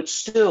 but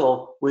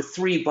still with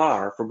 3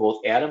 bar for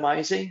both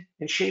atomizing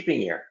and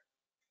shaping air.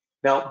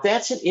 Now,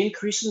 that's an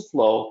increase in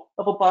flow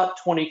of about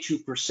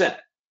 22%.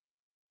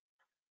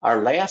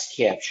 Our last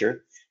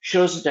capture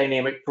shows the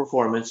dynamic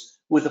performance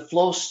with the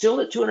flow still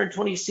at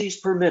 220 cc's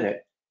per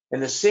minute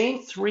and the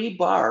same 3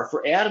 bar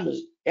for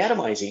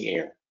atomizing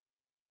air,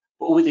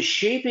 but with the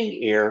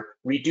shaping air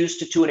reduced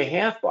to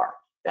 2.5 bar.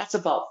 That's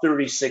about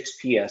 36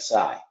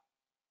 psi.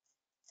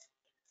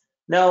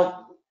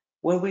 Now,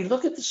 when we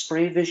look at the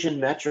SprayVision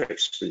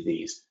metrics for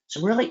these,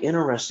 some really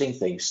interesting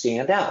things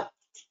stand out.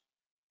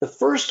 The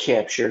first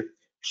capture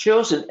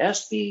shows an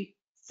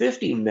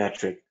SB50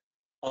 metric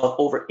of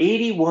over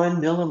 81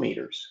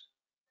 millimeters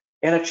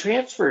and a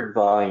transferred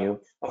volume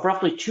of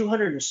roughly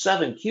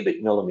 207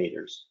 cubic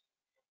millimeters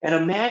and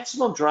a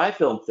maximum dry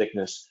film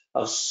thickness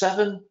of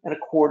 7.25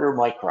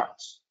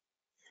 microns.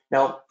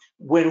 Now,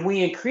 when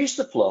we increase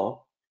the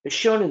flow, as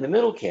shown in the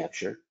middle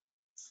capture,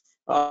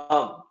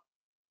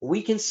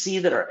 we can see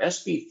that our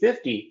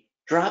SB50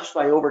 drops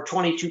by over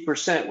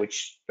 22%,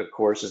 which of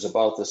course is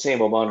about the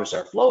same amount as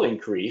our flow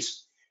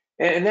increase,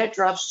 and that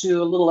drops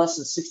to a little less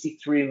than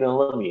 63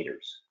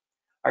 millimeters.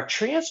 Our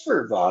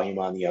transfer volume,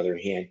 on the other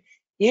hand,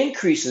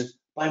 increases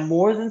by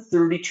more than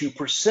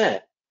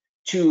 32%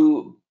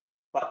 to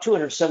about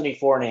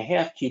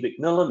 274.5 cubic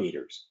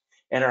millimeters.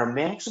 And our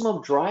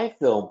maximum dry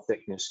film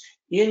thickness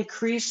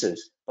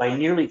increases by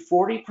nearly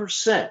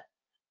 40%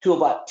 to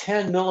about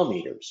 10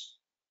 millimeters.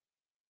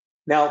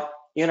 Now,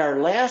 in our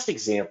last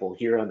example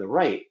here on the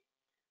right,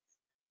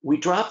 we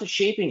drop the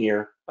shaping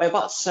air by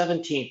about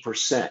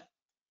 17%.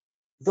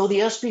 Though the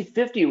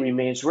SB50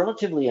 remains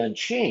relatively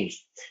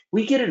unchanged,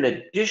 we get an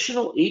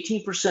additional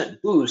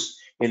 18% boost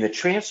in the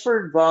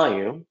transferred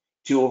volume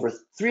to over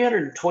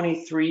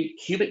 323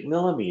 cubic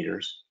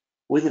millimeters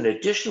with an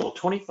additional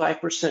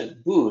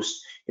 25%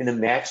 boost in the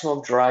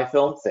maximum dry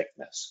film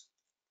thickness.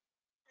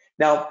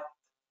 Now,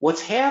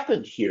 what's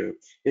happened here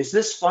is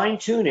this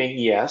fine-tuning,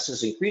 yes,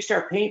 has increased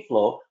our paint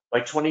flow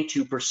by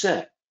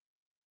 22%,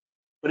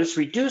 but it's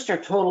reduced our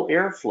total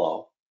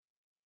airflow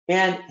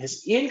and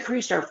has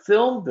increased our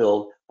film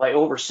build by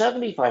over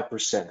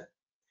 75%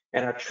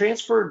 and our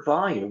transferred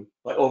volume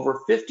by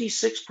over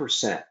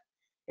 56%.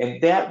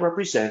 And that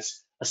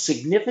represents a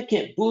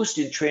significant boost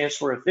in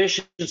transfer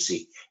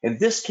efficiency. And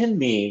this can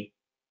mean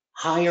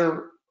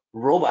higher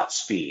robot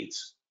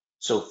speeds,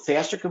 so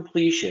faster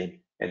completion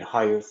and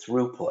higher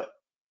throughput.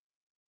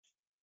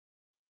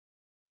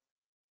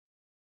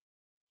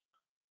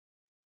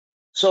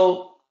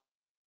 So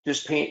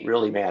does paint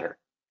really matter?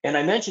 And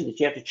I mentioned that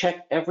you have to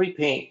check every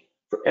paint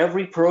for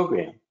every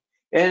program.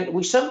 And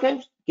we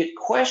sometimes get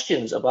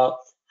questions about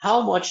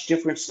how much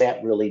difference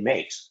that really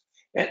makes.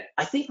 And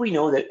I think we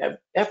know that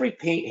every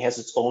paint has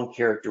its own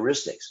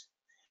characteristics.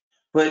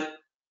 But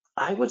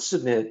I would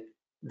submit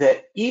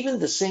that even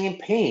the same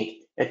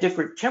paint at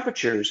different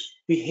temperatures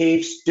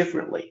behaves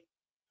differently.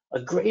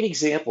 A great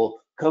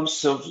example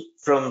comes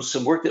from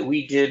some work that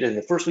we did in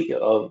the first week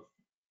of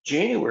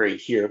January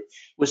here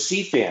with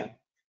CFAN.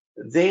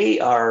 They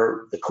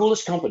are the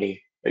coolest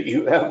company that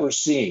you've ever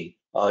seen,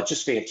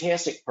 just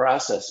fantastic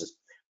processes.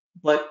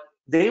 But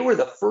they were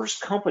the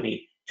first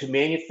company to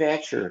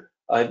manufacture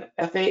an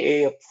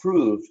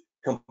FAA-approved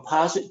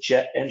composite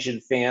jet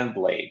engine fan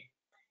blade.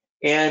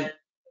 And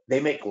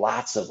they make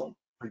lots of them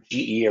for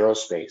GE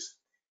Aerospace.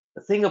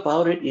 The thing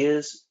about it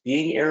is,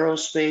 being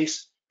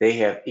aerospace, they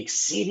have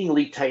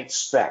exceedingly tight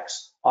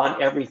specs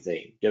on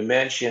everything,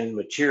 dimension,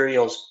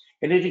 materials,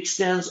 and it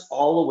extends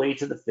all the way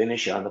to the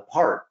finish on the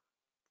part.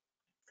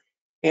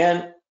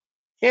 And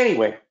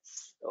anyway,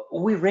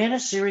 we ran a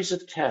series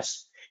of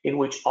tests in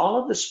which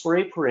all of the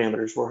spray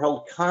parameters were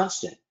held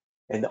constant,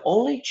 and the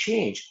only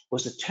change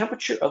was the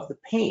temperature of the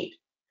paint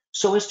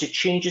so as to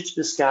change its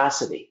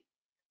viscosity.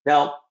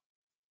 Now,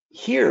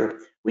 here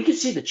we can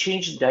see the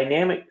change in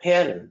dynamic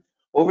pattern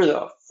over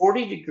the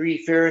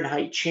 40-degree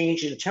Fahrenheit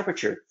change in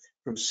temperature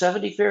from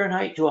 70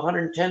 Fahrenheit to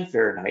 110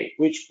 Fahrenheit,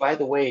 which, by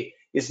the way,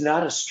 is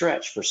not a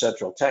stretch for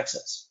Central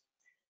Texas.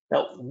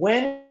 Now,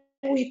 when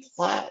we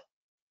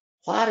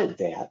plotted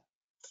that,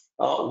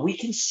 we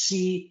can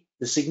see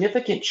the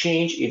significant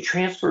change in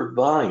transferred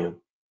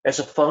volume as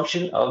a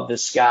function of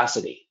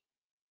viscosity.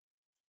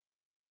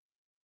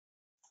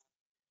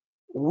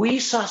 We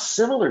saw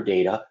similar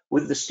data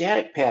with the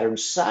static pattern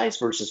size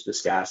versus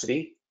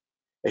viscosity,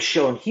 as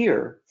shown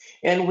here,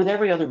 and with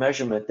every other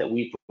measurement that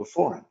we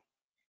perform.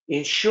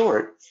 In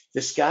short,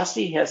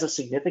 viscosity has a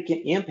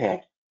significant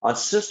impact on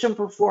system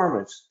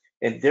performance,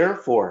 and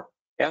therefore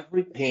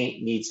every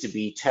paint needs to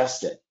be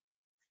tested.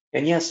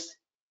 And yes,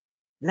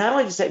 not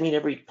only does that mean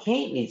every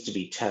paint needs to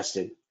be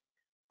tested,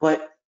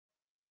 but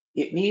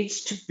it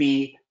needs to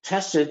be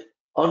tested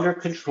under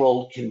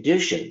controlled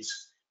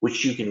conditions,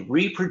 which you can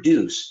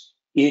reproduce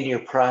in your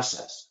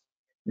process.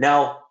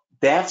 Now,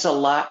 that's a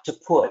lot to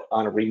put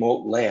on a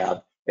remote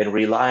lab and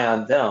rely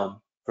on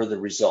them for the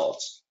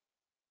results.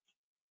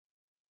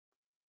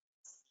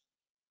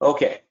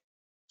 Okay,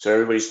 so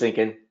everybody's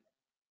thinking,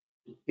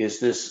 is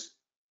this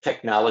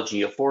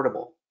technology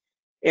affordable?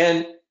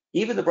 And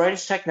even the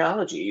brightest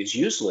technology is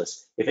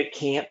useless if it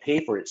can't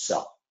pay for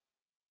itself.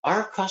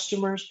 Our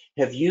customers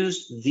have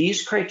used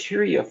these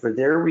criteria for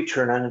their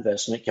return on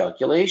investment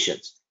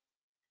calculations.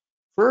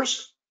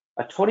 First,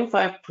 a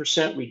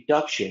 25%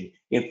 reduction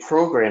in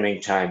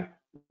programming time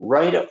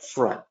right up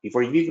front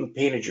before you've even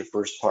painted your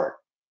first part.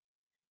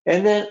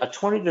 And then a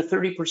 20 to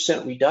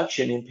 30%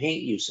 reduction in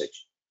paint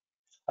usage.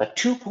 A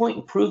 2-point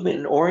improvement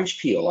in orange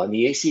peel on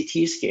the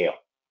ACT scale.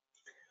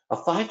 A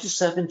 5 to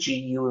 7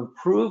 GU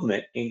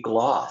improvement in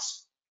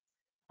gloss.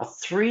 A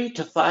 3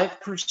 to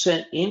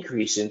 5%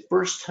 increase in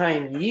first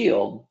time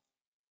yield,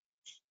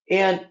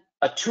 and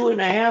a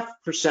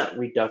 2.5%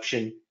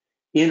 reduction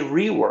in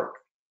rework.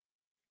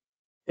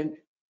 And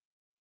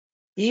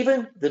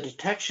even the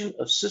detection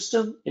of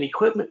system and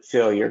equipment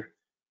failure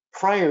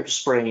prior to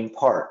spraying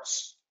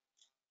parts.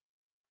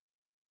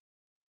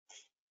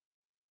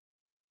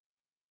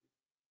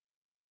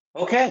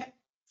 Okay,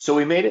 so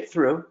we made it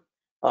through.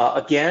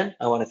 Again,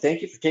 I want to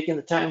thank you for taking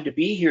the time to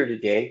be here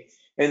today.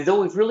 And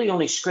though we've really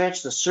only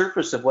scratched the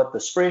surface of what the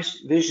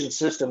SprayVision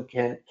system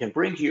can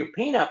bring to your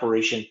paint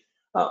operation,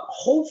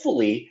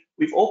 hopefully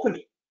we've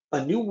opened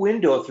a new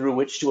window through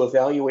which to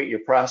evaluate your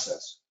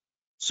process.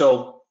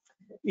 So,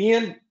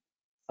 Ian,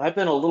 I've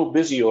been a little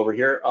busy over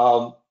here.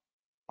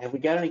 Have we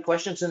got any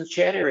questions in the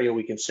chat area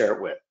we can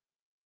start with?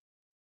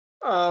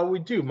 We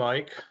do,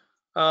 Mike.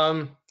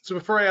 So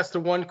before I ask the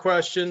one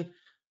question,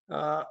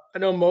 I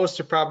know most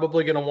are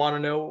probably going to want to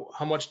know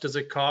how much does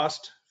it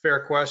cost?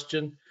 Fair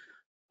question.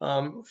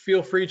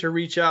 Feel free to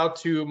reach out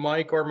to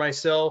Mike or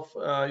myself.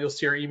 You'll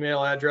see our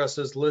email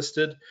addresses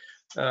listed,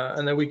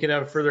 and then we can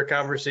have further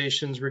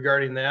conversations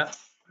regarding that.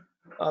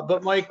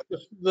 But Mike,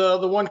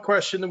 the one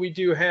question that we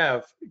do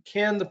have,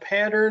 can the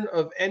pattern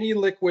of any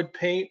liquid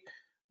paint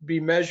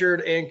be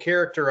measured and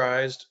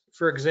characterized?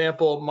 For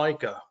example,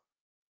 mica.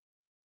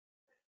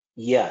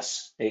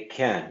 Yes, it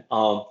can.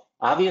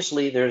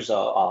 Obviously, there's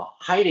a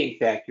hiding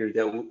factor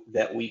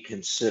that we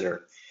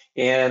consider,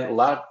 and a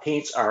lot of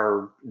paints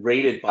are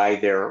rated by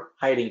their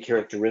hiding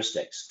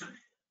characteristics.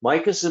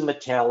 Micas and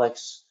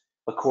metallics,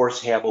 of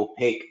course, have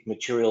opaque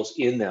materials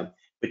in them,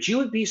 but you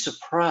would be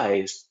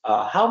surprised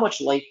how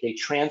much light they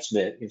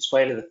transmit in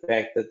spite of the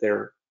fact that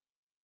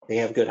they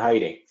have good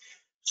hiding.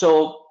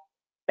 So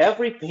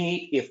every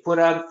paint, if put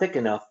on thick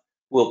enough,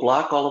 will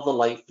block all of the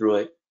light through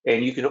it,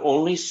 and you can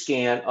only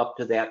scan up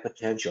to that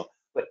potential.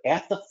 But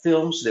at the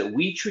films that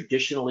we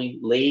traditionally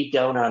lay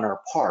down on our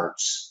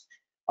parts,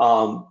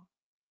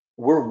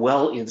 we're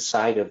well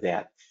inside of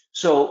that.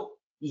 So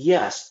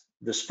yes,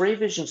 the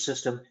SprayVision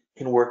system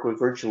can work with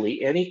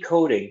virtually any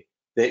coating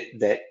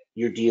that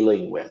you're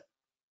dealing with.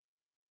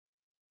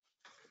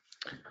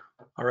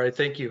 All right,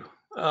 thank you.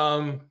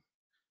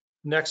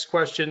 Next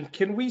question,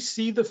 can we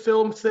see the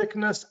film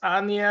thickness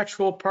on the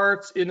actual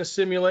parts in a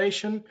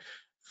simulation?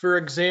 For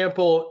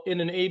example, in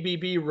an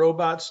ABB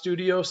Robot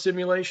Studio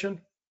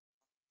simulation?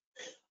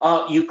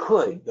 You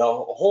could. The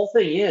whole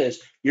thing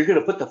is you're going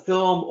to put the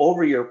film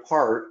over your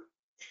part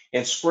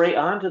and spray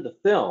onto the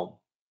film,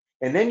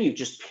 and then you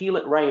just peel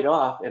it right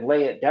off and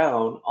lay it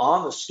down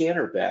on the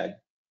scanner bed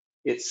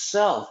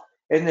itself,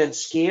 and then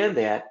scan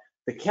that.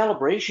 The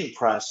calibration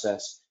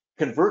process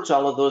converts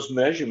all of those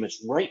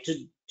measurements right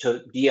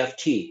to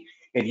DFT,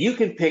 and you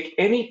can pick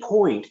any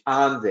point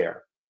on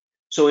there.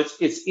 So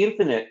it's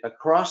infinite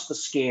across the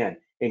scan,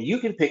 and you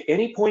can pick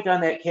any point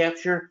on that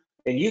capture,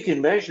 and you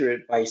can measure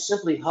it by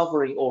simply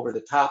hovering over the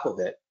top of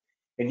it,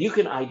 and you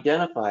can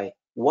identify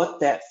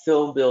what that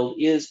film build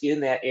is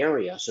in that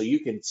area. So you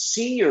can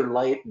see your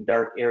light and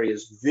dark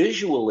areas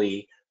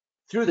visually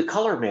through the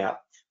color map,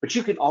 but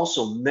you can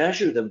also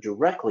measure them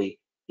directly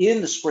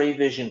in the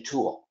SprayVision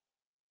tool.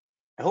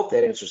 I hope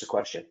that answers the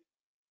question.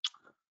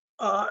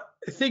 I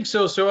think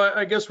so. So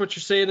I guess what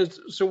you're saying is,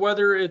 so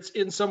whether it's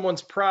in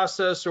someone's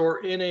process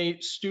or in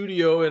a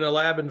studio in a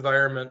lab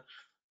environment,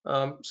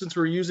 since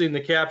we're using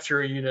the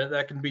capture unit,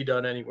 that can be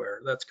done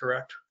anywhere. That's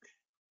correct?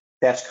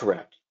 That's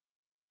correct.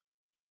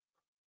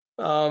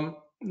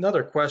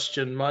 Another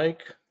question,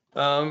 Mike.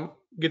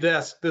 Get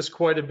asked this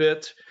quite a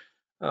bit.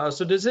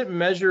 So does it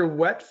measure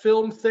wet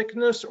film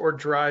thickness or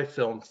dry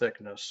film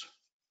thickness?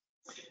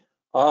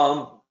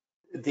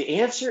 The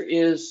answer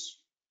is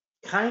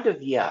kind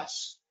of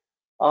yes.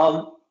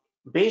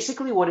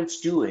 Basically what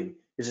it's doing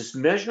is it's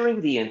measuring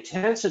the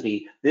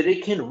intensity that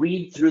it can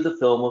read through the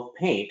film of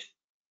paint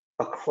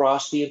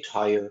across the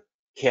entire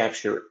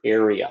capture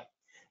area.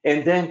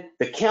 And then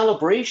the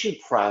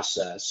calibration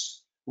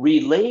process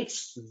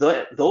relates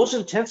those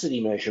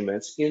intensity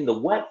measurements in the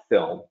wet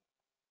film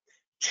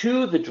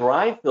to the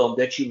dry film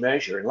that you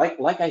measure. And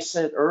like I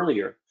said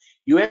earlier,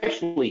 you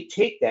actually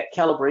take that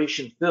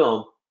calibration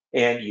film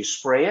and you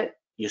spray it,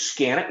 you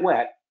scan it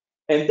wet,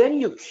 and then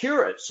you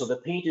cure it so the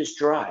paint is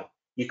dry.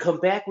 You come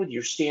back with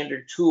your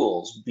standard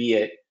tools, be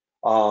it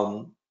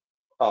a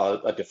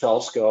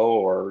DeFelsco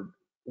or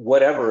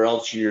whatever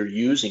else you're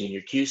using in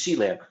your QC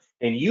lab,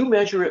 and you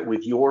measure it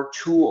with your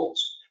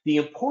tools. The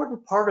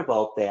important part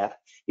about that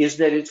is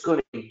that it's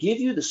going to give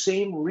you the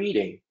same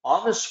reading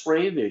on the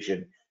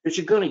SprayVision that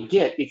you're going to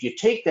get if you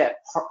take that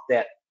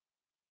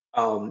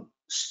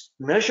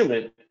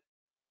measurement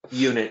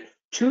unit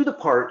to the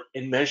part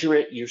and measure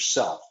it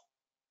yourself.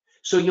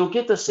 So you'll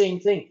get the same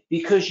thing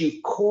because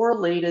you've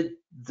correlated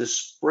the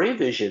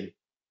SprayVision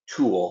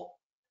tool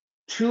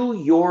to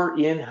your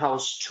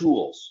in-house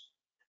tools.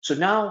 So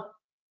now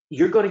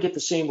you're going to get the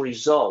same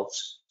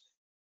results.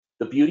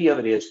 The beauty of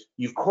it is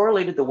you've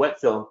correlated the wet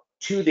film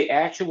to the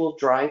actual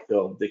dry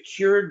film, the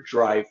cured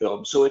dry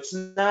film. So it's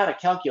not a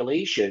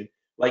calculation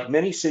like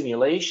many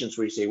simulations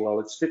where you say, well,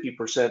 it's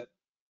 50%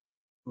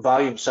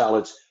 volume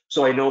solids,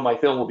 so I know my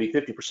film will be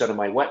 50% of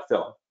my wet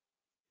film.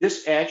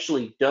 This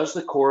actually does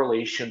the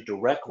correlation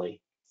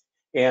directly.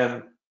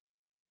 And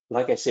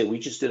like I said, we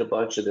just did a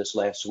bunch of this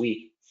last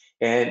week,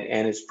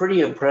 and it's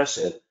pretty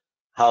impressive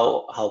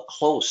how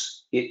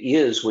close it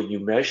is when you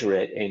measure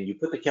it and you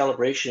put the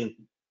calibration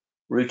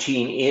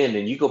routine in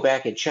and you go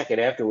back and check it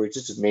afterwards.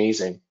 It's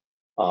amazing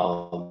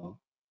how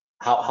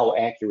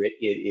accurate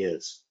it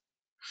is.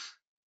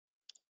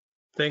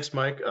 Thanks,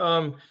 Mike.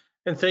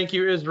 And thank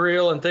you,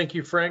 Israel, and thank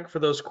you, Frank, for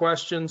those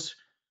questions.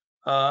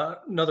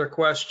 Another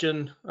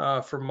question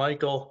from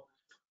Michael.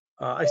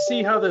 I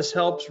see how this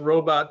helps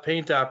robot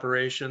paint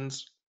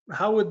operations.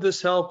 How would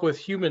this help with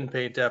human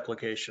paint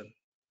application?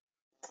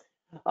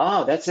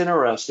 Oh, that's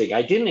interesting.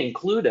 I didn't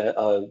include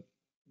a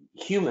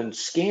human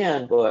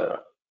scan,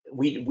 but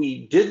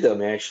we did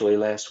them actually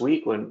last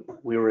week when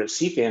we were at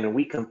CFAN, and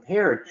we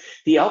compared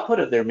the output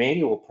of their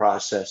manual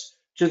process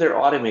to their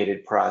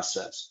automated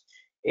process.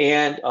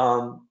 And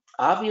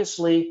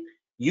obviously,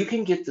 you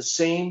can get the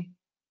same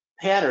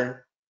pattern.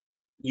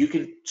 You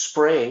can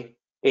spray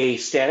a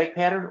static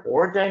pattern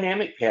or a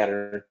dynamic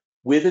pattern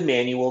with a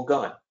manual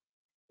gun.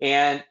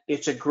 And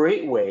it's a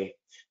great way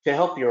to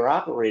help your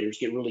operators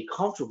get really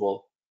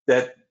comfortable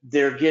that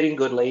they're getting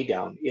good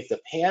laydown. If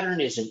the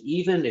pattern isn't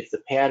even, if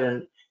the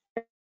pattern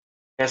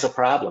has a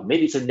problem,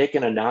 maybe it's a nick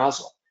in a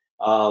nozzle,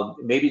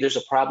 maybe there's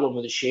a problem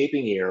with a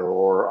shaping ear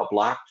or a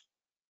blocked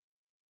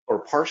or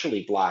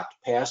partially blocked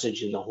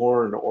passage in the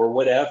horn or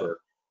whatever,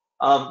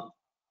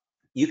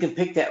 you can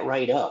pick that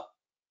right up.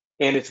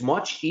 And it's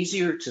much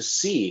easier to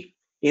see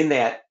in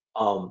that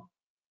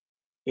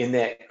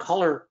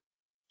color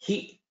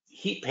heat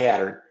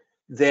pattern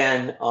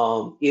than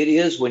it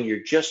is when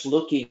you're just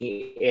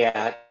looking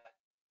at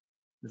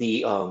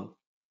the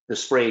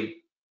sprayed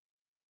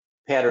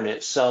pattern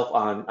itself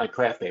on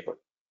craft paper.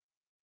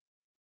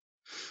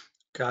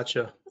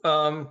 Gotcha.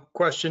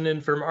 Question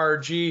in from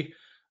RG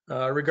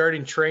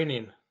regarding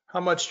training. How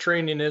much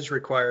training is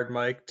required,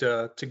 Mike,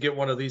 to get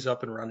one of these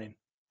up and running?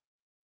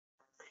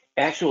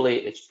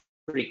 Actually, it's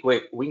pretty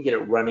quick. We can get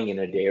it running in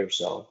a day or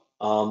so.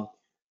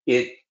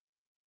 It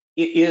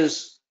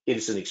is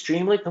an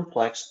extremely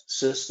complex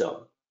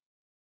system,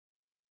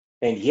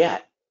 and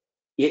yet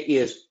it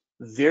is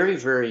very,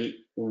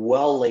 very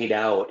well laid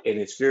out, and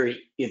it's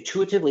very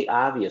intuitively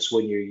obvious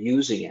when you're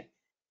using it.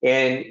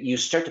 And you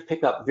start to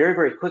pick up very,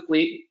 very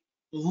quickly,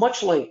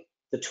 much like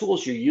the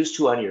tools you're used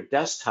to on your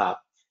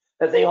desktop,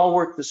 that they all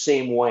work the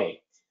same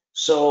way.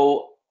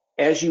 So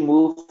as you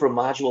move from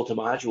module to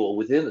module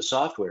within the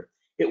software,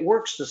 it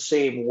works the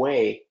same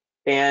way.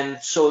 And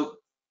so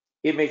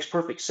it makes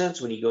perfect sense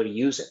when you go to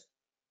use it.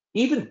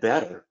 Even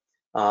better,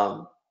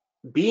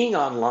 being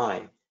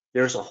online,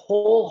 there's a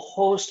whole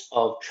host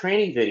of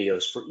training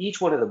videos for each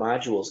one of the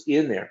modules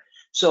in there.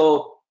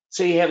 So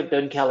say you haven't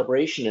done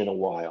calibration in a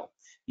while,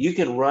 you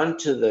can run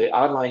to the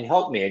online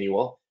help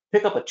manual,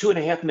 pick up a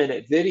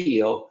 2.5-minute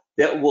video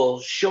that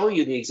will show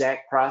you the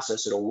exact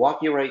process. It'll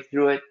walk you right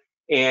through it,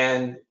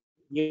 and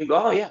you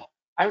go, oh yeah,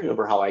 I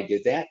remember how I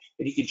did that,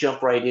 and you can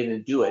jump right in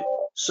and do it.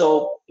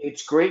 So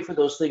it's great for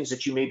those things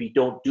that you maybe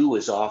don't do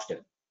as often.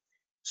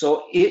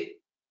 So it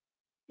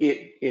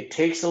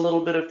takes a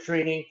little bit of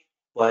training,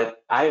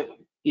 but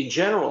in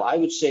general, I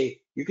would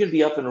say you're going to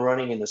be up and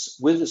running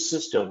with the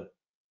system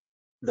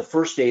the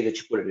first day that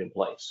you put it in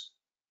place.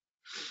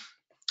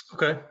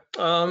 Okay.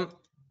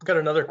 Got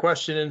another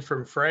question in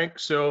from Frank.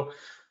 So,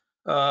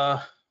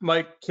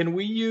 Mike, can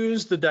we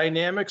use the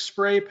dynamic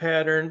spray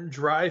pattern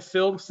dry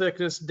film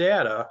thickness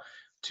data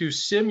to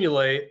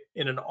simulate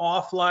in an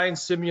offline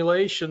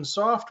simulation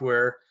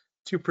software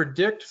to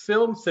predict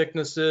film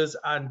thicknesses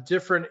on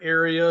different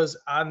areas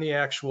on the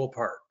actual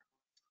part?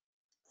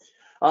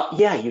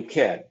 Yeah, you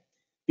can,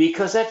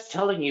 because that's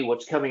telling you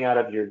what's coming out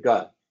of your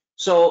gun.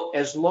 So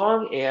as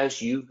long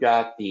as you've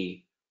got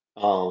the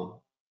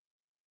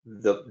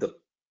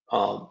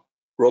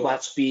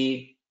robot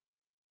speed,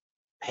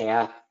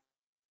 path,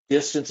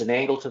 distance, and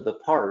angle to the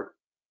part,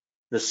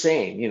 the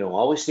same,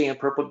 always staying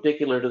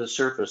perpendicular to the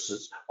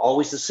surfaces,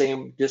 always the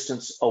same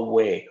distance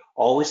away,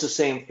 always the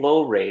same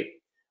flow rate,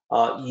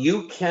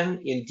 you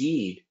can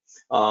indeed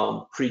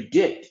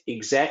predict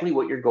exactly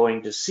what you're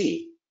going to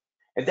see.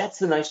 And that's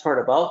the nice part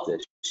about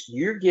this.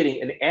 You're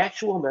getting an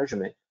actual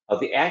measurement of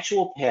the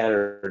actual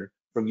pattern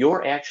from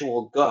your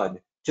actual gun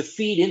to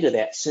feed into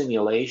that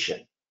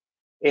simulation.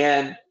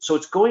 And so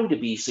it's going to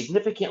be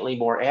significantly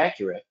more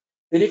accurate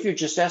than if you're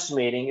just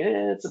estimating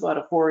it's about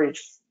a 4-inch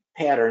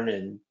pattern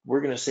and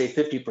we're going to say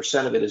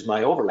 50% of it is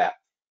my overlap.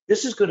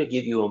 This is going to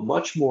give you a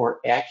much more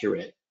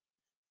accurate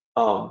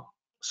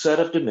set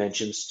of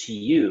dimensions to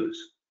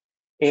use.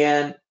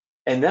 And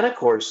then, of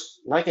course,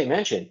 like I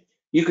mentioned,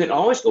 you can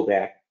always go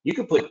back. You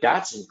can put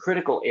dots in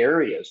critical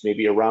areas,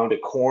 maybe around a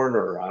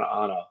corner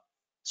on a,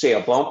 say,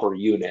 a bumper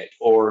unit,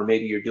 or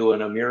maybe you're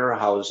doing a mirror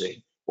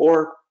housing,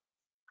 or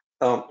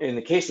in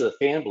the case of the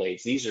fan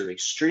blades, these are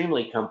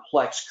extremely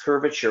complex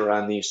curvature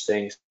on these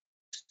things.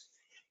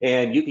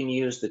 And you can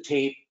use the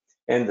tape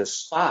and the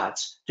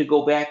spots to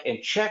go back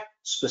and check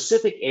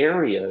specific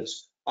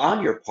areas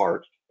on your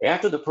part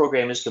after the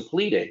program is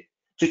completed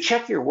to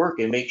check your work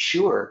and make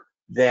sure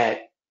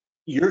that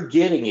you're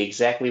getting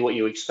exactly what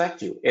you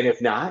expect to. And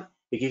if not,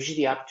 it gives you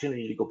the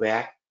opportunity to go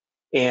back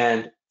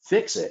and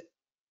fix it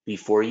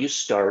before you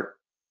start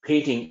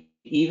painting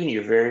even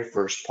your very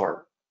first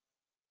part.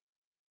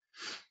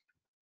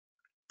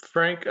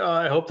 Frank,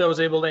 I hope that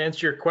was able to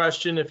answer your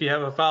question. If you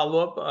have a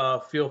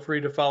follow-up, feel free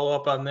to follow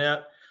up on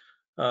that.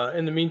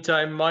 In the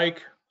meantime,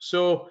 Mike,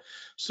 so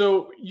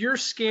you're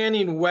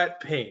scanning wet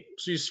paint.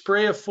 So you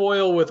spray a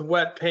foil with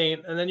wet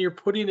paint and then you're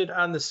putting it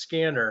on the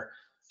scanner.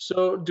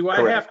 So do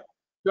I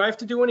have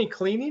to do any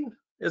cleaning?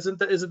 Is it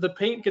the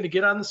paint going to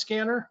get on the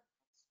scanner?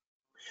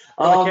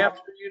 Or the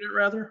capture unit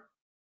rather?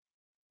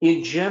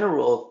 In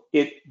general,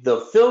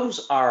 the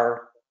films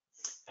are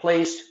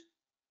placed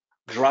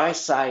dry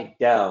side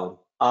down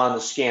on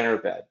the scanner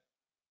bed.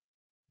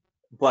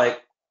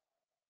 But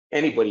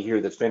anybody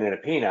here that's been in a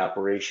paint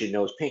operation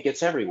knows paint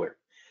gets everywhere.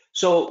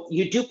 So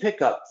you do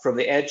pick up from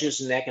the edges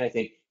and that kind of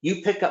thing,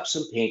 you pick up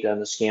some paint on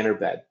the scanner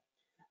bed.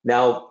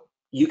 Now,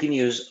 you can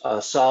use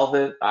a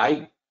solvent.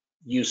 I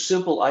used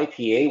simple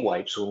IPA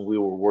wipes when we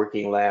were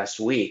working last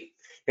week,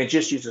 and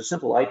just use a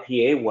simple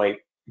IPA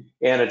wipe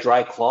and a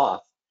dry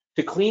cloth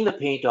to clean the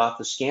paint off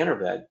the scanner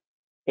bed.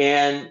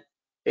 And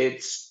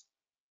it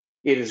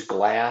is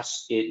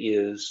glass, it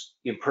is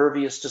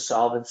impervious to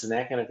solvents and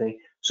that kind of thing.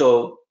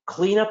 So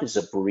cleanup is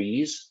a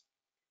breeze,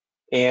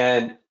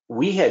 and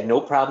we had no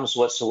problems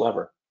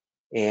whatsoever.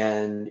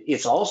 And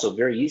it's also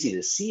very easy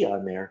to see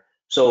on there.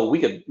 So we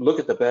could look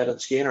at the bed of the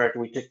scanner after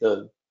we took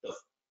the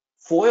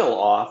foil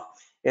off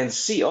and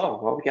see, oh,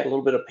 well, we got a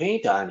little bit of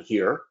paint on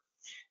here.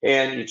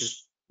 And you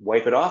just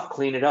wipe it off,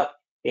 clean it up.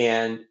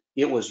 And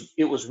it was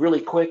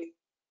really quick,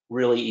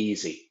 really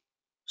easy.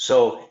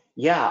 So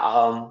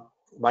yeah,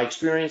 my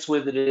experience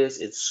with it is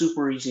it's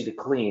super easy to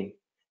clean.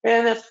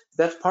 And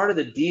that's part of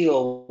the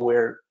deal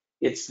where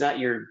it's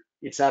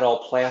not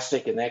all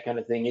plastic and that kind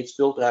of thing. It's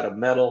built out of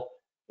metal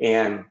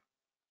and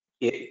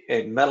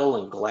metal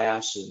and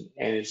glass,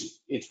 and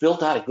it's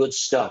built out of good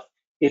stuff.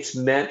 It's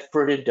meant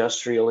for an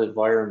industrial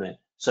environment,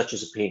 such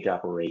as a paint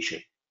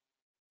operation.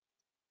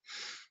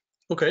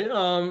 Okay,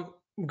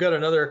 we've got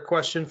another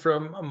question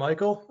from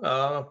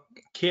Michael.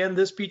 Can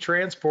this be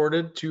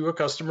transported to a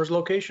customer's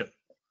location?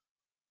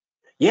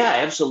 Yeah,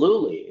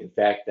 absolutely. In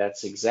fact,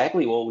 that's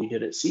exactly what we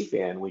did at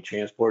CFAN. We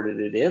transported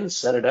it in,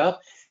 set it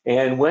up,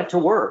 and went to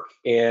work.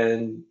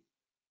 And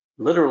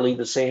literally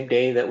the same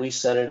day that we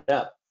set it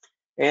up.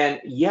 And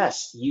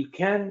yes, you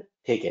can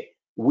take it.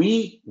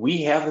 We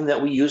have them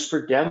that we use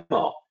for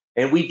demo,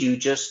 and we do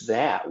just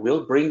that.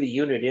 We'll bring the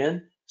unit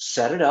in,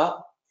 set it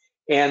up,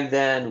 and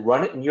then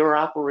run it in your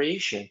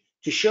operation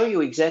to show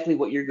you exactly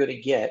what you're going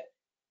to get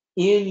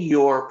in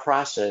your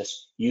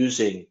process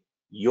using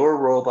your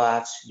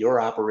robots, your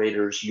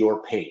operators,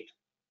 your paint.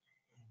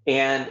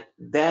 And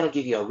that'll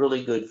give you a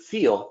really good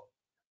feel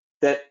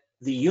that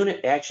the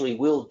unit actually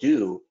will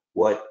do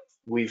what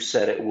we've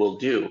said it will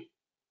do.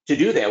 To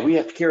do that, we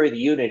have to carry the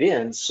unit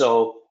in.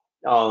 So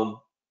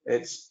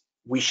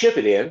we ship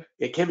it in.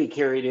 It can be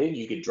carried in.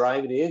 You can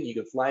drive it in. You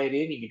can fly it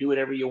in. You can do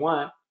whatever you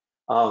want.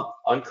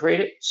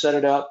 Uncrate it, set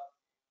it up,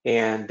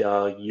 and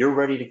you're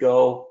ready to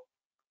go.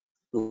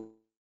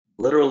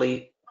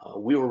 Literally,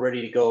 we were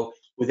ready to go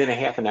within a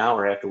half an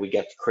hour after we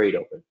got the crate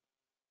open.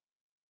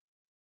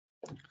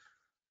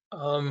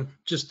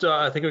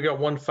 I think we got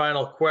one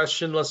final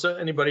question, unless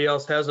anybody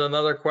else has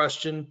another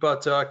question,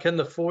 but can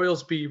the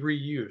foils be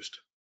reused?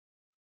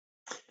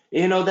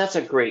 That's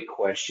a great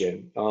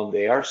question.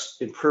 They are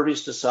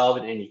impervious to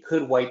solvent and you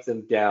could wipe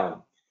them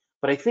down.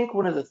 But I think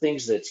one of the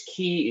things that's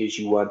key is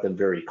you want them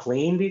very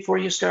clean before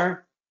you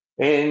start.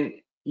 And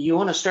you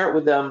want to start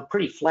with them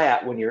pretty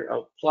flat when you're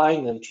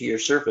applying them to your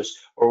surface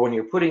or when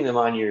you're putting them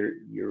on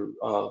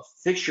your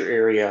fixture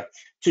area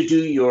to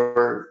do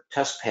your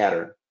test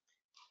pattern.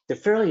 They're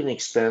fairly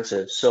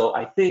inexpensive. So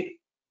I think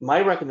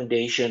my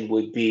recommendation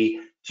would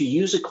be to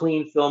use a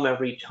clean film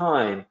every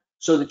time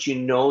so that you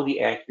know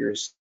the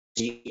accuracy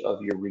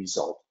of your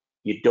result.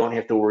 You don't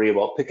have to worry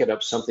about picking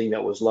up something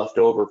that was left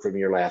over from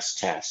your last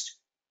test.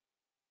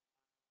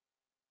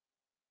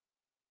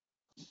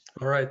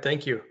 All right,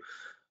 thank you.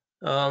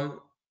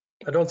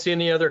 I don't see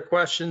any other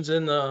questions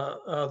in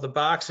the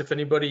box. If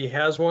anybody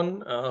has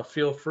one,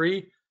 feel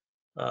free.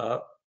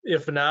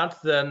 If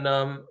not, then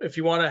if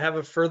you want to have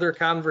a further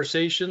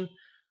conversation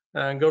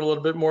and go to a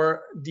little bit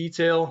more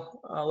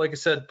detail, like I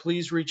said,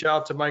 please reach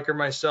out to Mike or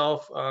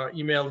myself.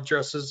 Email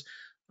addresses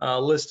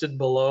listed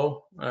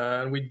below,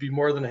 and we'd be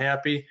more than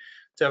happy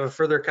to have a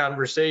further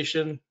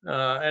conversation.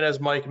 And as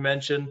Mike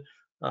mentioned,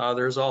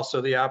 there's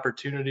also the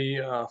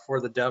opportunity for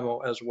the demo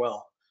as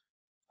well.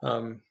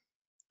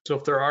 So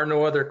if there are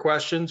no other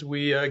questions,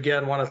 we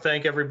again want to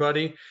thank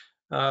everybody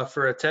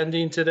for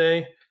attending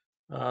today.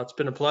 It's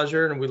been a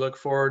pleasure, and we look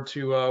forward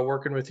to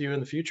working with you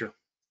in the future.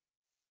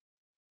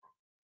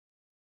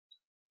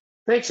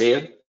 Thanks,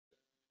 Ian. See here.